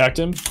auto-attacked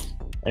him,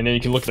 and then you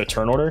can look at the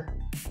turn order.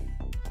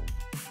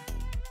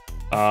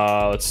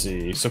 Let's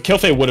see. So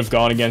Kilfei would have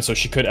gone again, so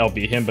she could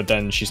LB him, but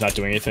then she's not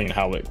doing anything, and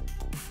Howlett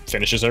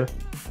finishes her.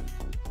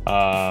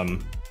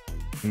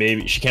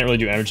 Maybe she can't really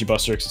do Energy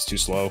Buster because it's too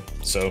slow.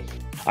 So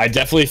I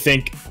definitely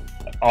think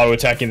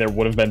auto-attacking there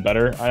would have been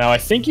better. I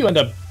think you end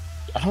up...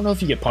 I don't know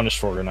if you get punished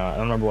for it or not. I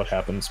don't remember what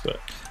happens, but...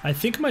 I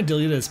think my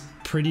Delita is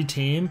pretty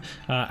tame.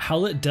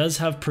 Howlett does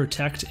have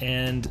Protect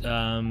and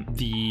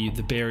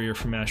the barrier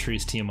for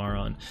Mastery's TMR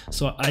on.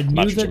 So I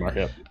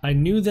knew I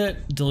knew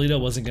that Delita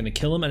wasn't going to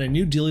kill him, and I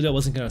knew Delita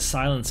wasn't going to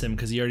silence him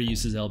because he already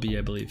used his LB,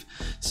 I believe.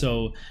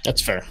 So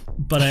that's fair.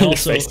 But I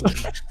also...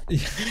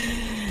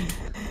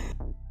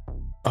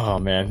 Oh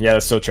man, yeah,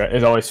 that's so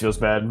it always feels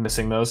bad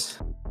missing those.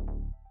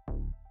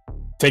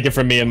 Take it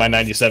from me and my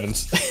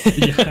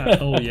 97s. Yeah.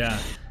 Oh yeah.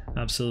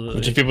 Absolutely.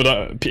 Which if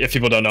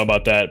people don't know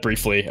about that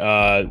briefly,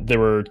 there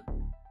were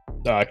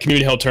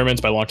community held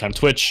tournaments by longtime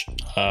Twitch,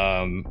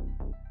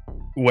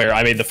 where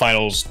I made the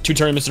finals 2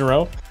 tournaments in a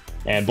row,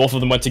 and both of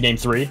them went to game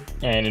 3.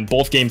 And in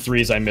both game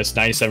 3s, I missed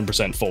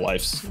 97% full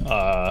lives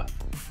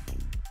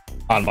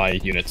on my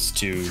units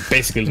to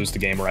basically lose the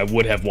game, or I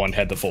would have won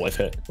had the full life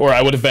hit, or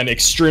I would have been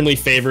extremely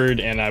favored,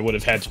 and I would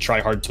have had to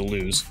try hard to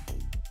lose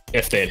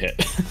if they had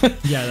hit.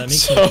 Yeah, that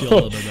makes me feel a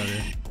little bit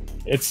better.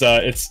 It's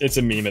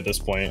a meme at this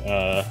point.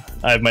 I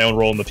have my own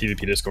role in the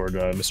PvP Discord,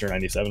 Mr.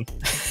 97.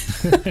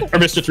 Or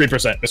Mr.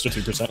 3%. Mr.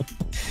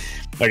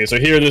 3%. Okay, so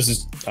here this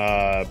is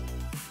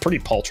pretty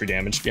paltry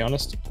damage, to be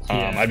honest.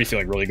 Yeah. I'd be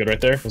feeling really good right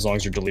there, as long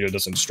as your Delita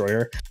doesn't destroy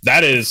her.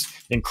 That is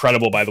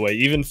incredible, by the way.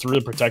 Even through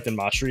the Protect and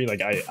Mastery, like,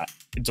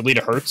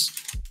 Delita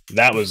hurts.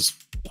 That was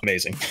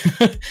amazing.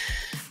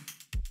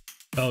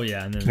 Oh,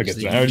 yeah. And then okay,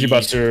 so Energy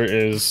Buster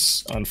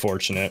is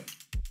unfortunate.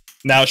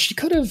 Now,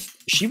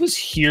 she was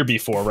here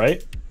before,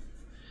 right?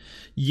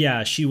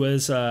 Yeah, she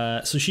was,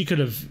 so she could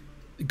have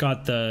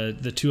got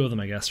the 2 of them,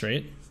 I guess,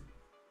 right?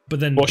 But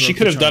then... Well, she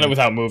could have done it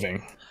without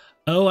moving.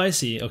 Oh, I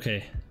see.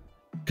 Okay.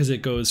 Because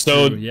it goes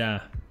through,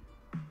 yeah.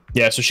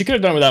 Yeah, so she could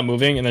have done it without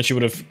moving, and then she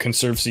would have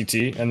conserved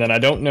CT, and then I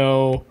don't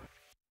know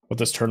what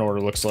this turn order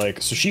looks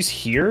like. So she's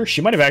here.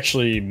 She might have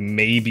actually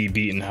maybe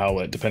beaten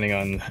Howlett, depending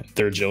on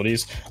their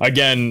agilities.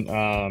 Again,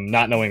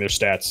 not knowing their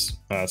stats,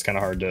 it's kind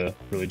of hard to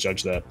really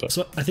judge that. But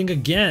so I think,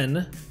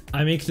 again,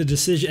 I make the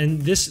decision,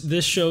 and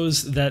this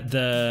shows that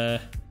the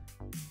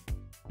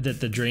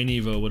Drain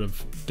Evo would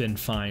have been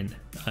fine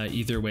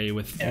either way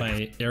with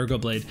my Ergo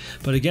Blade.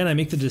 But again, I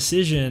make the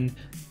decision,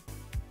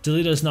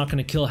 Delita's not going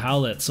to kill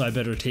Howlett, so I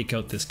better take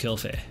out this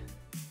Kilfei.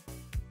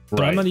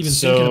 But I'm not even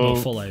thinking about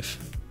full life.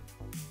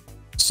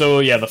 So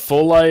yeah, the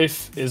full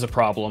life is a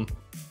problem,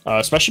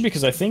 especially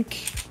because I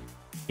think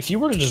if you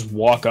were to just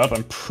walk up,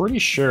 I'm pretty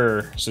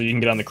sure, so you can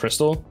get on the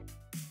crystal,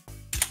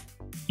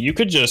 you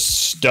could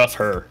just stuff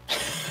her.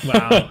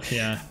 Wow,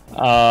 yeah.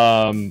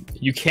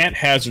 You can't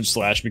hazard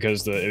slash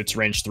because it's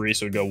range 3,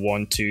 so it'd go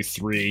 1, 2,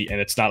 3, and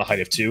it's not a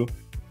height of 2.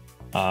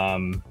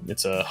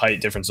 It's a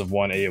height difference of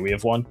 1, AoE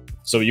of 1.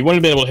 So you wouldn't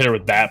have been able to hit her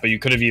with that, but you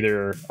could have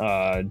either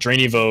Drain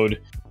Evo'd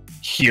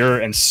here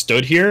and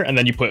stood here, and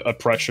then you put a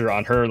pressure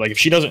on her. Like if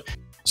she doesn't...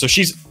 So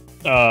she's...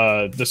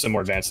 this is a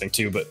more advanced thing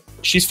too, but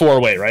she's 4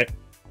 away, right?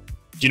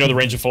 Do you know the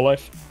range of full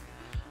life?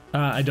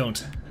 I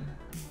don't.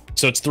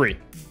 So it's 3.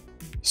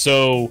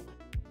 So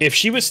if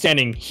she was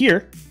standing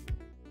here,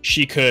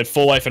 she could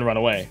full life and run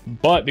away.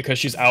 But because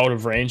she's out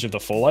of range of the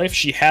full life,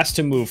 she has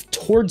to move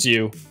towards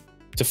you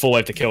to full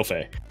life the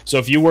Kilfei. So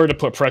if you were to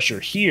put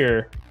pressure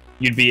here,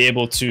 you'd be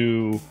able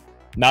to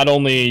not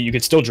only, you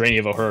could still Drain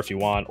Evo her if you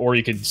want, or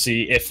you could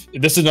see if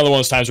this is another one of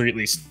those times where you at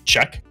least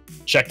check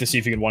to see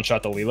if you can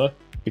one-shot the Leela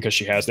because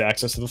she has the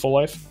access to the full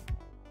life.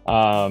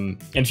 And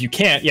if you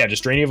can't, yeah,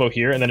 just Drain Evo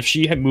here. And then if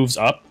she moves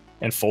up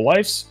and full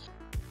lives,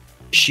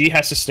 she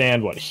has to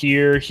stand, what,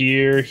 here,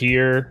 here,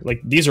 here. Like,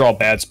 these are all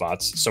bad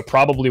spots. So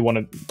probably one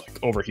of, like,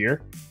 over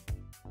here.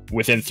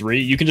 Within 3,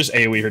 you can just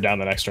AoE her down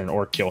the next turn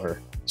or kill her.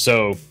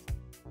 So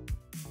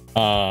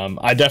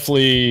I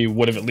definitely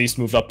would have at least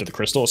moved up to the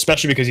crystal,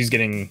 especially because he's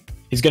going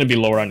to be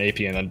lower on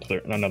AP in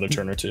another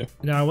turn or 2.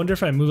 Now I wonder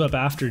if I move up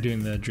after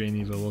doing the Drain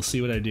Evo. We'll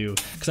see what I do,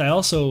 because I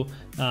also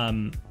I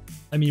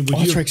mean, would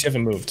you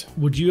haven't moved?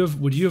 Would you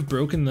have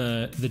broken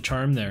the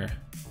charm there?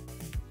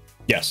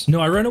 Yes. No,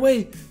 I run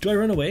away. Do I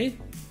run away?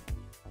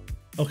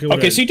 Okay.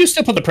 Okay, so you do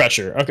still put the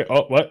pressure. Okay.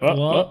 Oh, what?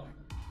 Well,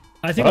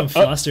 I think I'm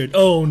flustered.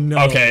 Oh no.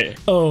 Okay.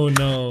 Oh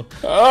no.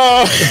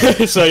 Oh.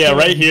 So yeah,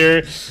 right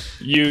here,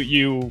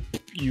 you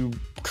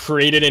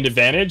created an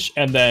advantage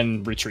and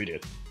then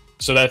retreated.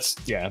 So that's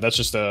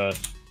just it's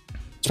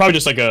probably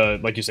just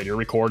like you said, you're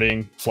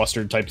recording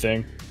flustered type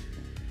thing.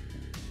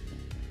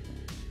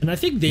 And I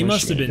think they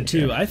must have been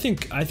too. I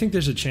think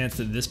there's a chance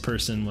that this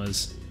person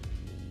was.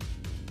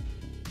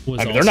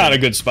 I mean, they're not a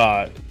good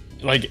spot.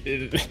 Like,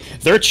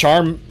 their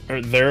charm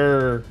or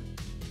their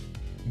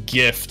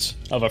gift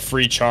of a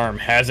free charm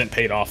hasn't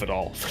paid off at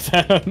all for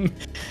them.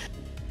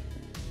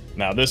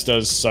 Now, this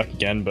does suck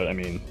again, but I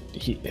mean,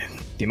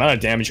 the amount of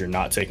damage you're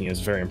not taking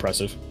is very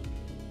impressive.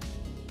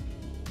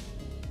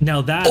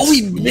 Now that's... Oh,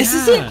 he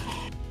misses it!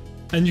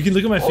 And you can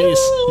look at my face.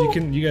 Oh.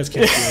 You guys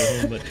can't see it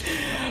at home, but...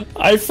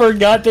 I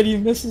forgot that he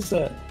misses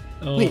that.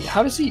 Oh. Wait,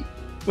 how does he...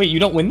 Wait, you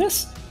don't win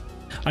this?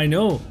 I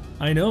know.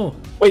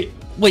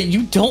 Wait,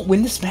 you don't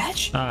win this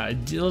match?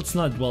 Let's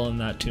not dwell on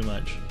that too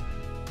much.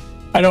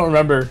 I don't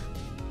remember.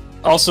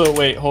 Also,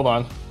 wait, hold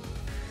on.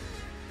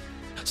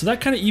 So that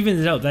kind of evened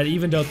it out. That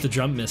evened out the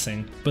jump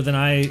missing. But then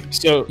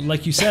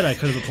like you said, I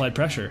could have applied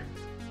pressure.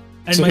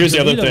 And so here's the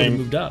other thing.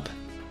 Moved up.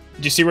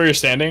 Do you see where you're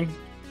standing?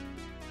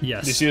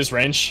 Yes. Do you see this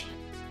range?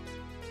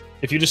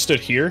 If you just stood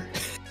here,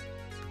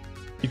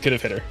 you could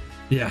have hit her.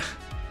 Yeah.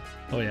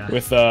 Oh yeah.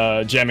 With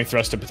jamming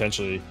thrust to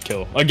potentially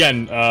kill.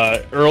 Again,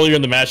 earlier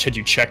in the match, had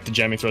you checked the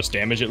jamming thrust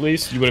damage at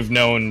least, you would have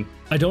known.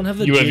 I don't have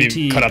the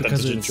JT cut out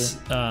because it's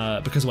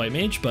because White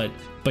Mage, but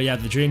yeah,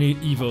 the Drain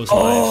Evo's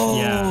live.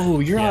 Yeah. Oh,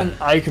 you're on.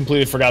 I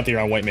completely forgot that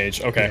you're on White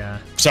Mage. Okay. Yeah.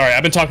 Sorry,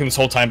 I've been talking this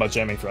whole time about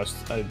jamming thrust.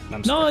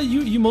 I'm no,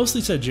 you mostly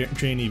said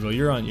Drain Evo.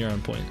 You're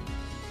on point.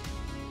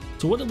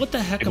 So what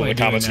the heck am I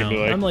doing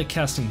now? I'm like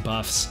casting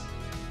buffs.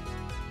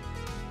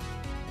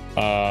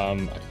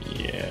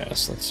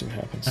 Yes, let's see what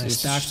happens. I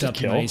stacked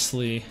up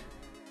nicely.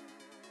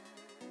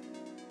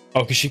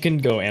 Oh, because she can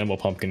go Animal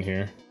Pumpkin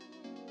here.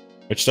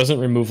 Which doesn't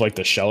remove like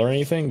the shell or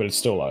anything, but it's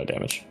still a lot of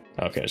damage.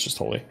 Okay, it's just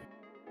holy.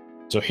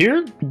 So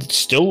here, it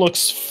still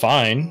looks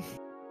fine.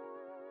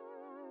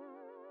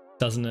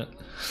 Doesn't it?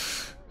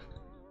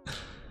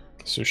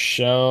 So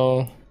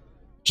shell...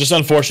 Just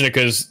unfortunate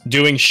because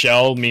doing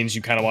shell means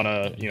you kind of want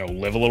to,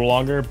 live a little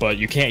longer, but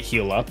you can't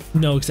heal up.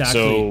 No, exactly.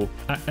 So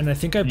and I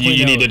think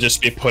you need to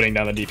just be putting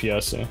down the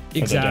DPS. Yeah,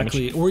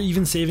 exactly, or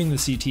even saving the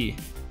CT.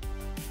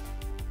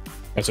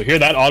 And so here,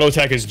 that auto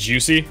attack is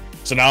juicy.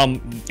 So now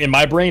in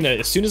my brain,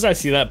 as soon as I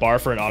see that bar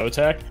for an auto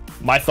attack,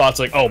 my thought's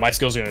like, oh, my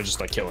skill's gonna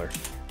just like kill her,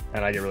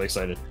 and I get really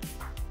excited.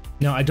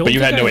 No, I don't. But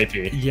you had no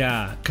AP.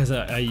 Yeah, because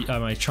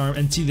my charm,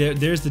 and see,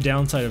 there's the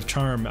downside of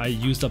charm. I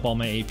used up all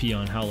my AP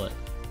on Howlet.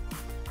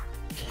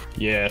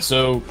 Yeah,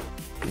 so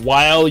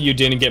while you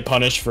didn't get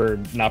punished for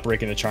not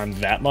breaking the charm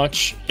that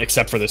much,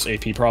 except for this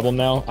AP problem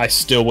now, I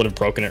still would have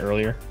broken it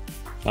earlier.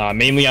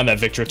 Mainly on that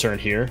Victra turn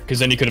here, because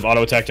then you could have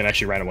auto-attacked and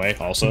actually ran away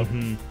also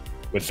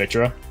with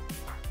Victra.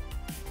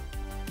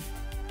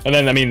 And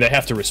then, I mean, they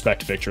have to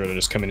respect Victra to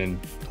just coming in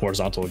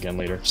horizontal again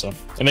later, so.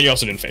 And then you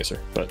also didn't face her,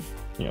 but,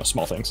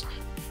 small things.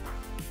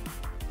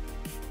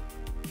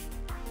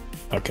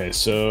 Okay,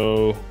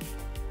 so...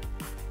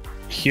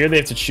 Here they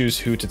have to choose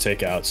who to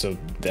take out, so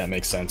that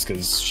makes sense,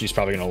 because she's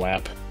probably going to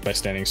lap by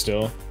standing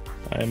still,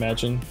 I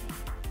imagine.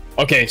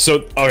 Okay,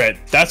 so, alright,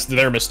 that's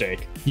their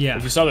mistake. Yeah.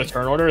 If you saw the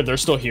turn order, they're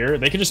still here.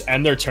 They could just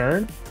end their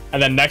turn,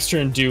 and then next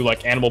turn do,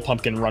 like, Animal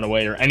Pumpkin run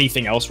away or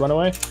anything else run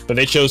away, but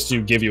they chose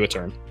to give you a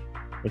turn,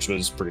 which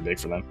was pretty big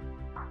for them.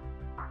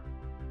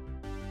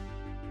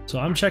 So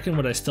I'm checking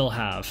what I still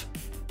have.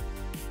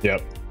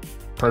 Yep.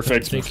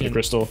 Perfect for the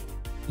crystal.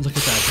 Look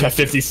at that. At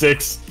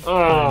 56.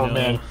 Oh,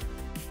 man.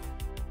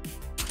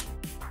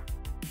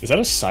 Is that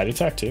a side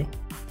attack too?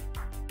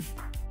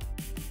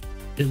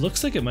 It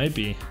looks like it might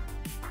be.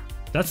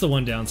 That's the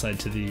one downside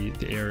to the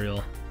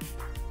aerial.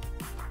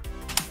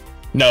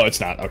 No, it's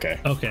not. Okay.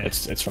 Okay.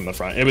 It's from the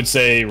front. It would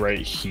say right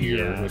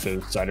here with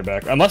the side or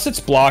back. Unless it's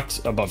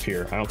blocked above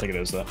here. I don't think it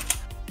is though.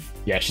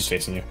 Yeah, she's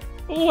facing you.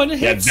 Oh, and it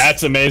hits. Yeah,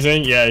 that's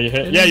amazing. Yeah, you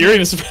hit. Yeah, you're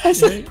even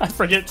surprised. Right? I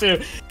forget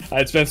too.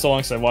 It's been so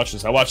long since I watched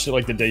this. I watched it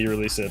like the day you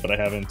released it, but I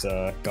haven't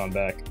gone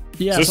back.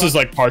 Yeah. So this is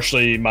like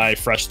partially my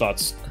fresh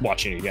thoughts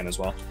watching it again as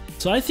well.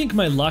 So I think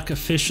my luck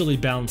officially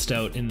balanced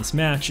out in this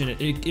match,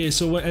 and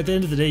so at the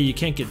end of the day, you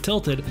can't get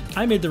tilted.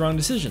 I made the wrong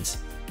decisions.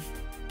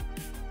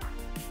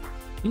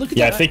 Look at that.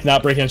 Yeah, I think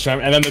not breaking the charm,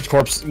 and then the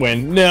corpse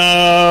win.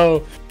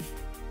 No,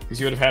 because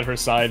you would have had her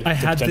side. I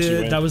had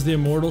that was the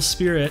immortal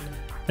spirit,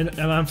 And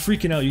I'm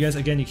freaking out. You guys,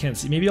 again, you can't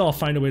see. Maybe I'll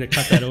find a way to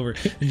cut that over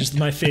and just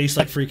my face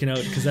like freaking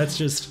out, because that's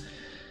just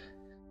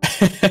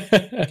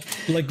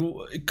like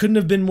it couldn't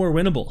have been more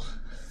winnable.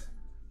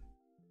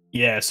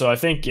 Yeah, so I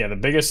think the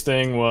biggest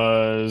thing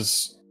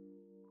was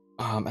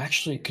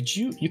actually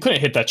you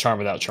couldn't hit that charm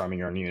without charming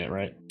your own unit,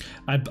 right?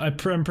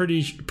 I'm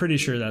pretty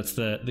sure that's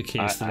the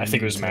case. I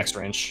think it was max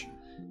range.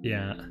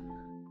 Yeah.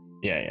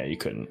 Yeah, you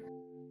couldn't.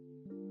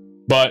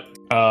 But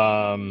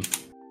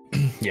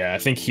yeah, I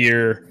think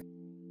here,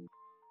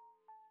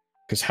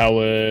 because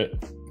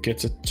Howlett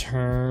gets a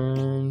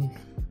turn.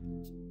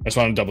 I just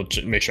want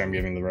to make sure I'm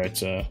giving the right.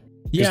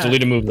 Because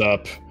Delita moved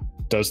up,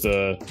 does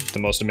the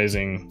most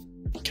amazing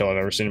kill I've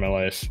ever seen in my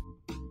life,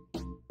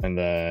 and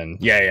then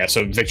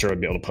so Victor would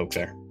be able to poke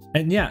there.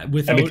 And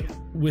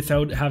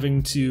without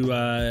having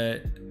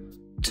to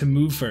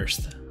move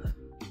first.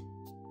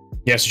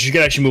 Yeah, so she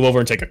could actually move over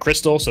and take a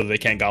crystal so that they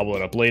can't gobble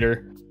it up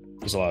later.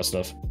 There's a lot of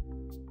stuff.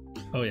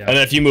 Oh yeah. And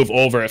then if you move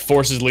over, it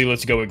forces Leela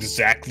to go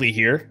exactly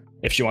here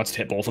if she wants to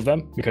hit both of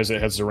them, because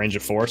it has a range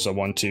of 4. So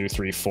 1, 2,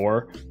 3,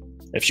 4.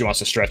 If she wants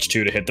to stretch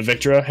 2 to hit the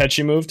Victra had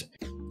she moved.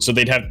 So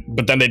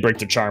but then they'd break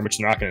their charm, which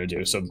they're not going to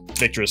do. So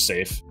Victra is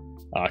safe.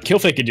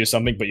 Killfake could do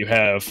something, but you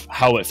have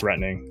Howlett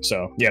threatening.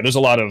 So yeah, there's a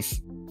lot of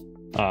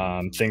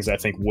things I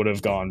think would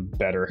have gone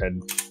better had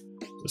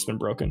this been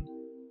broken.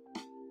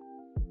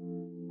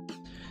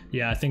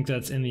 Yeah, I think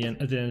that's at the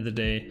end of the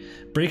day,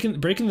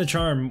 breaking the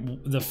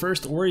charm the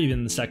first or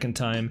even the second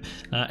time,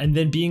 and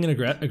then being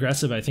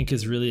aggressive, I think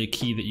is really a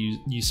key that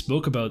you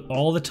spoke about.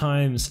 All the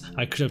times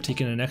I could have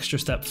taken an extra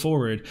step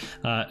forward,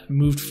 pressed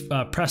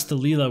the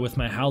Leela with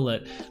my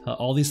Howlett,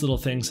 all these little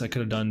things I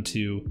could have done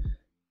to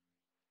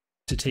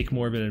take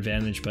more of an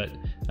advantage, but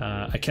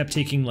I kept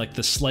taking like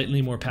the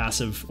slightly more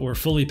passive or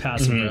fully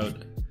passive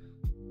route.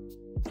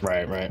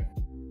 Right.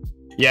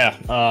 Yeah.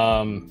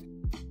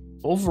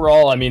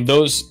 Overall, I mean,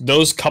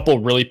 those couple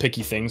really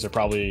picky things are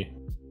probably,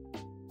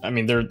 I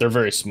mean, they're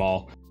very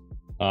small.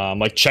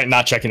 Like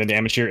not checking the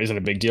damage here isn't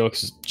a big deal,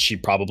 because she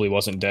probably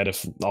wasn't dead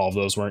if all of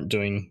those weren't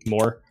doing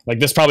more. Like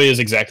this probably is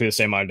exactly the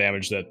same amount of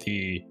damage that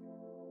the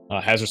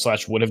Hazard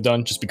Slash would have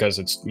done, just because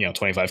it's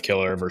 25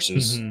 killer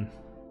versus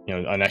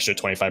an extra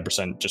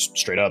 25% just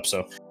straight up.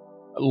 So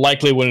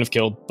likely wouldn't have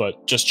killed,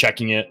 but just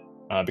checking it.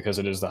 Because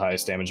it is the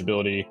highest damage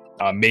ability.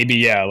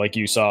 Maybe, like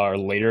you saw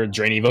later,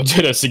 Drain Evo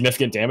did a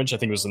significant damage. I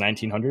think it was the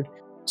 1900.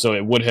 So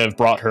it would have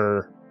brought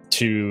her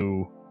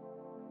to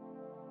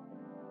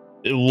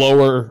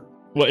lower...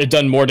 Well, it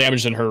done more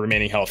damage than her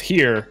remaining health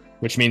here,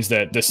 which means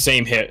that the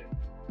same hit,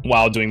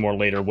 while doing more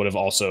later, would have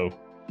also...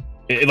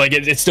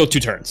 It's still 2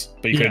 turns,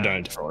 but you could have done it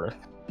in a different order.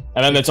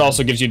 And then it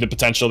also gives you the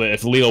potential that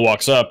if Leela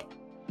walks up,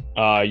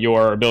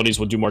 your abilities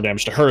will do more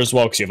damage to her as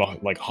well, because you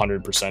have like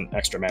 100%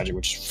 extra magic,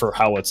 which for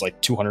Howlett's like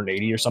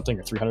 280 or something,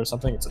 or 300 or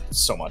something. It's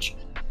so much.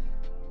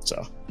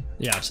 So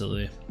yeah,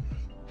 absolutely.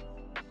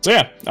 So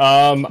yeah,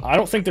 I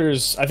don't think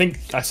I think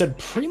I said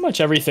pretty much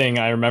everything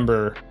I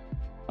remember,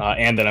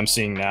 and that I'm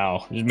seeing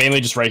now.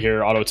 Mainly just right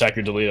here, auto attack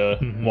your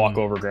Delita, walk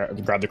over,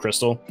 grab the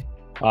crystal,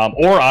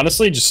 or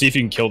honestly, just see if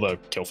you can kill the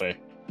Killfay.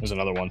 There's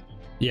another one.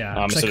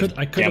 Yeah, I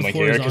could gambling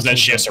here, because then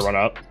she has to run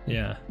up.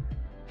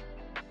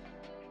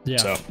 Yeah,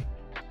 so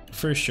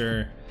for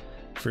sure.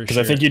 Because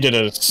I think you did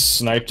a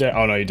snipe deck.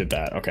 Oh no, you did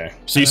that. Okay,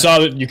 so you saw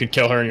that you could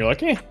kill her, and you're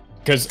like,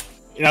 because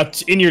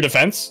in your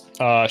defense,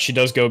 she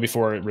does go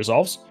before it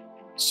resolves.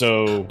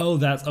 So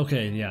that's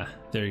okay. Yeah,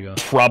 there you go.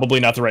 Probably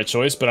not the right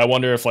choice, but I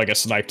wonder if like a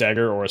snipe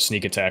dagger or a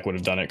sneak attack would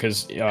have done it,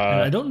 because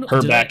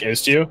her back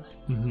is to you.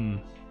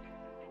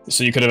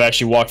 So you could have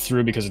actually walked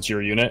through, because it's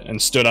your unit,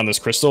 and stood on this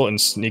crystal and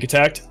sneak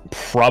attacked.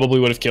 Probably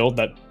would have killed.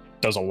 That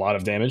does a lot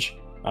of damage.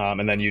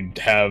 And then you'd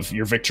have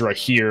your Victra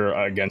here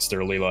against their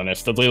Leela, and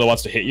if the Leela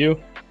wants to hit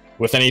you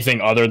with anything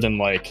other than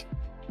like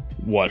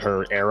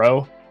her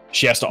arrow,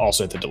 she has to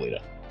also hit the Delita.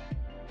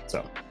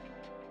 So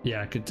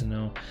yeah, good to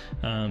know.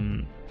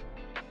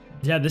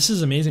 Yeah, this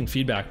is amazing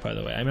feedback, by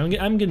the way. I mean,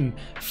 I'm getting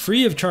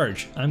free of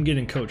charge. I'm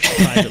getting coached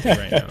privately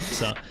right now,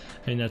 so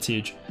I mean that's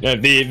huge. Yeah,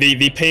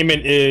 the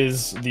payment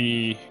is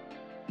the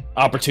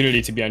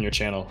opportunity to be on your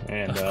channel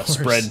and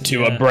spread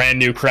to a brand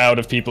new crowd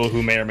of people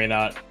who may or may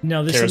not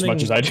care as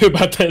much as I do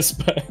about this.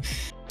 But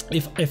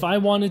if I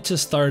wanted to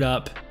start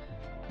up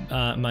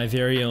my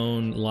very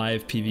own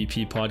live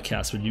PvP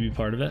podcast, would you be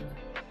part of it?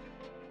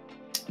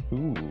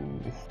 Ooh,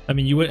 I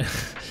mean, you would.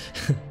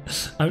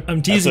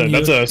 I'm teasing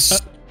you. That's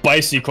a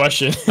spicy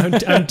question.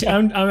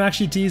 I'm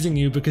actually teasing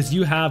you, because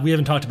we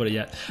haven't talked about it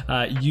yet.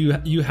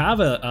 You have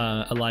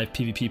a live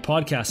PvP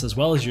podcast as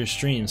well as your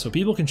stream, so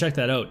people can check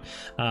that out.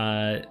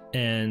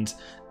 And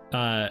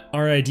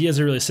our ideas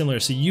are really similar.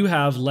 So you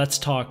have Let's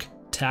Talk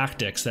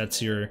Tactics.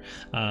 That's your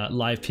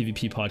live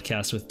PvP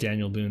podcast with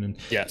Daniel Boone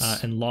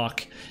and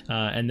Locke.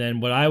 And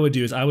then what I would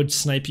do is I would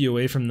snipe you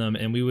away from them,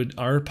 and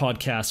our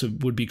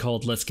podcast would be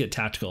called Let's Get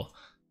Tactical.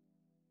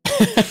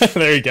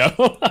 There you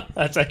go.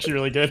 That's actually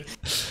really good.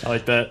 I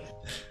like that.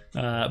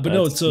 But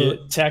no,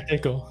 so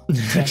tactical.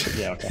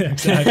 Yeah, okay.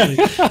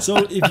 Exactly. So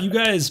if you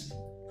guys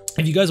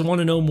If you guys want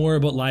to know more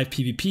about live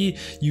PvP,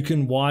 you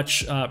can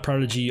watch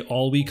Prodijee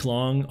all week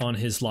long on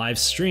his live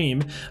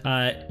stream,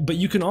 but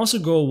you can also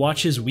go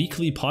watch his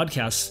weekly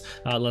podcast,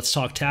 Let's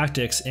Talk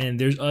Tactics, and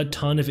there's a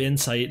ton of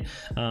insight,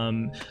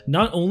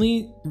 not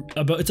only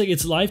about,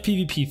 it's live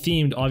PvP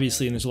themed,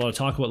 obviously, and there's a lot of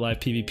talk about live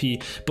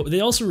PvP, but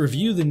they also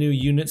review the new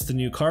units, the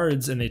new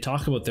cards, and they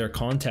talk about their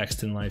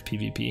context in live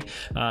PvP.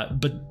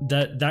 But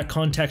that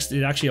context,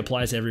 it actually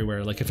applies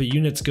everywhere. Like if a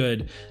unit's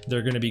good,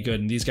 they're going to be good,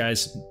 and these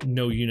guys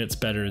know units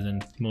better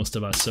than most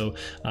of us, so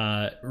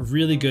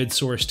really good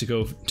source to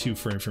go to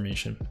for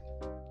information.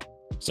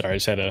 Sorry, I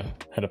just had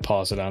to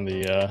pause it on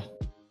the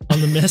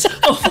miss.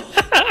 Oh.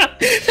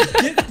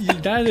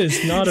 That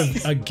is not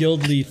a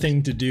guildly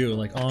thing to do,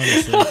 like,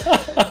 honestly.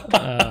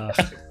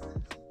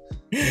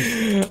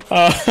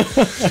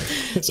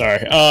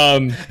 Sorry.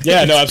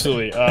 Yeah, no,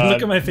 absolutely.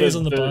 Look at my face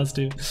on the pause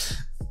too.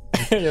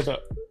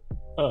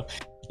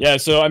 Yeah,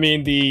 so I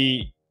mean,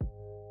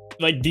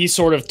 these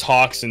sort of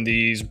talks and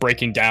these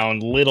breaking down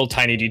little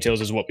tiny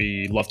details is what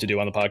we love to do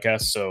on the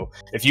podcast. So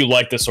if you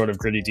like this sort of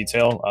gritty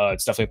detail,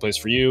 it's definitely a place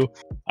for you.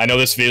 I know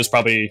this video is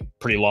probably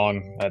pretty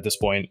long at this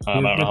point. I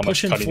don't know how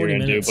much cutting you're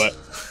gonna do, but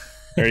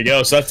there you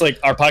go. So that's like,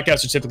 our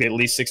podcasts are typically at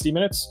least 60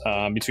 minutes,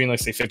 between like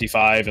say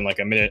 55 and like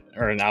a minute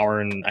or an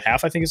hour and a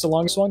half, I think is the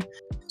longest one.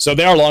 So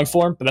they are long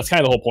form, but that's kind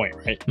of the whole point,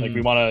 right? Mm-hmm. Like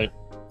we want to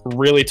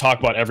really talk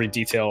about every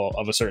detail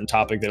of a certain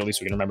topic that at least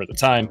we can remember at the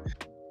time,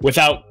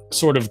 without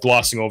sort of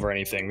glossing over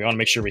anything. We want to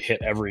make sure we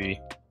hit every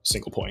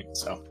single point.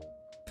 So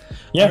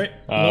yeah, right.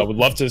 Well, would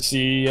love to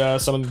see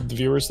some of the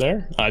viewers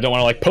there. I don't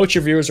want to like poach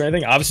your viewers or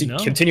anything. Obviously,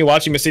 continue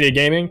watching Decisive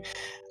Gaming.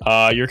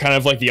 You're kind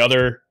of like the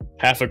other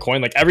half a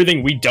coin. Like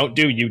everything we don't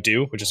do, you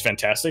do, which is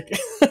fantastic.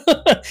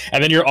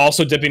 And then you're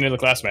also dipping into the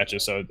class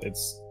matches, so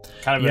it's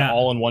kind of an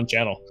all-in-one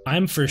channel.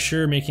 I'm for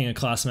sure making a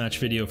class match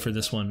video for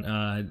this one,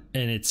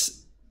 and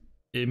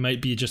it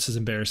might be just as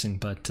embarrassing,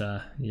 but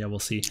yeah, we'll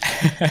see.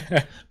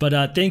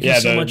 But thank you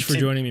so much for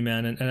joining me,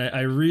 man. And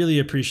I really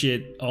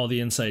appreciate all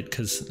the insight,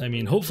 because, I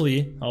mean,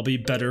 hopefully I'll be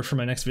better for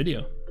my next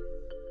video.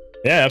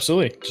 Yeah,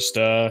 absolutely. Just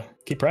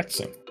keep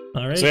practicing.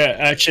 All right. So yeah,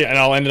 actually, and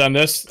I'll end it on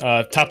this.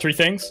 Top 3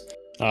 things.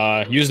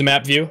 Use the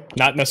map view.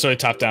 Not necessarily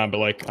top down, but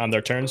like on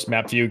their turns.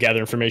 Map view, gather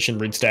information,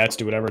 read stats,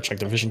 do whatever, check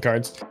their vision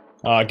cards.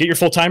 Get your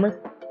full timer,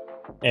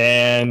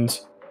 and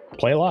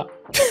play a lot.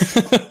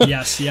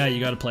 Yes, yeah, you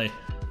got to play.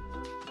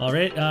 All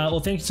right.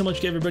 Well, thank you so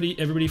much,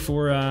 everybody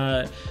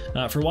for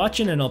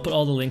watching, and I'll put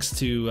all the links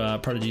to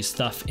Prodijee's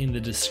stuff in the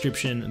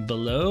description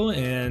below,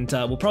 and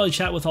we'll probably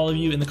chat with all of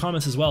you in the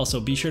comments as well. So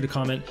be sure to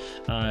comment,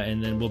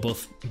 and then we'll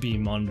both be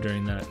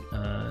monitoring that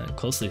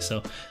closely.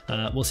 So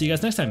we'll see you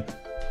guys next time.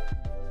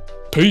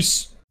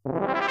 Peace.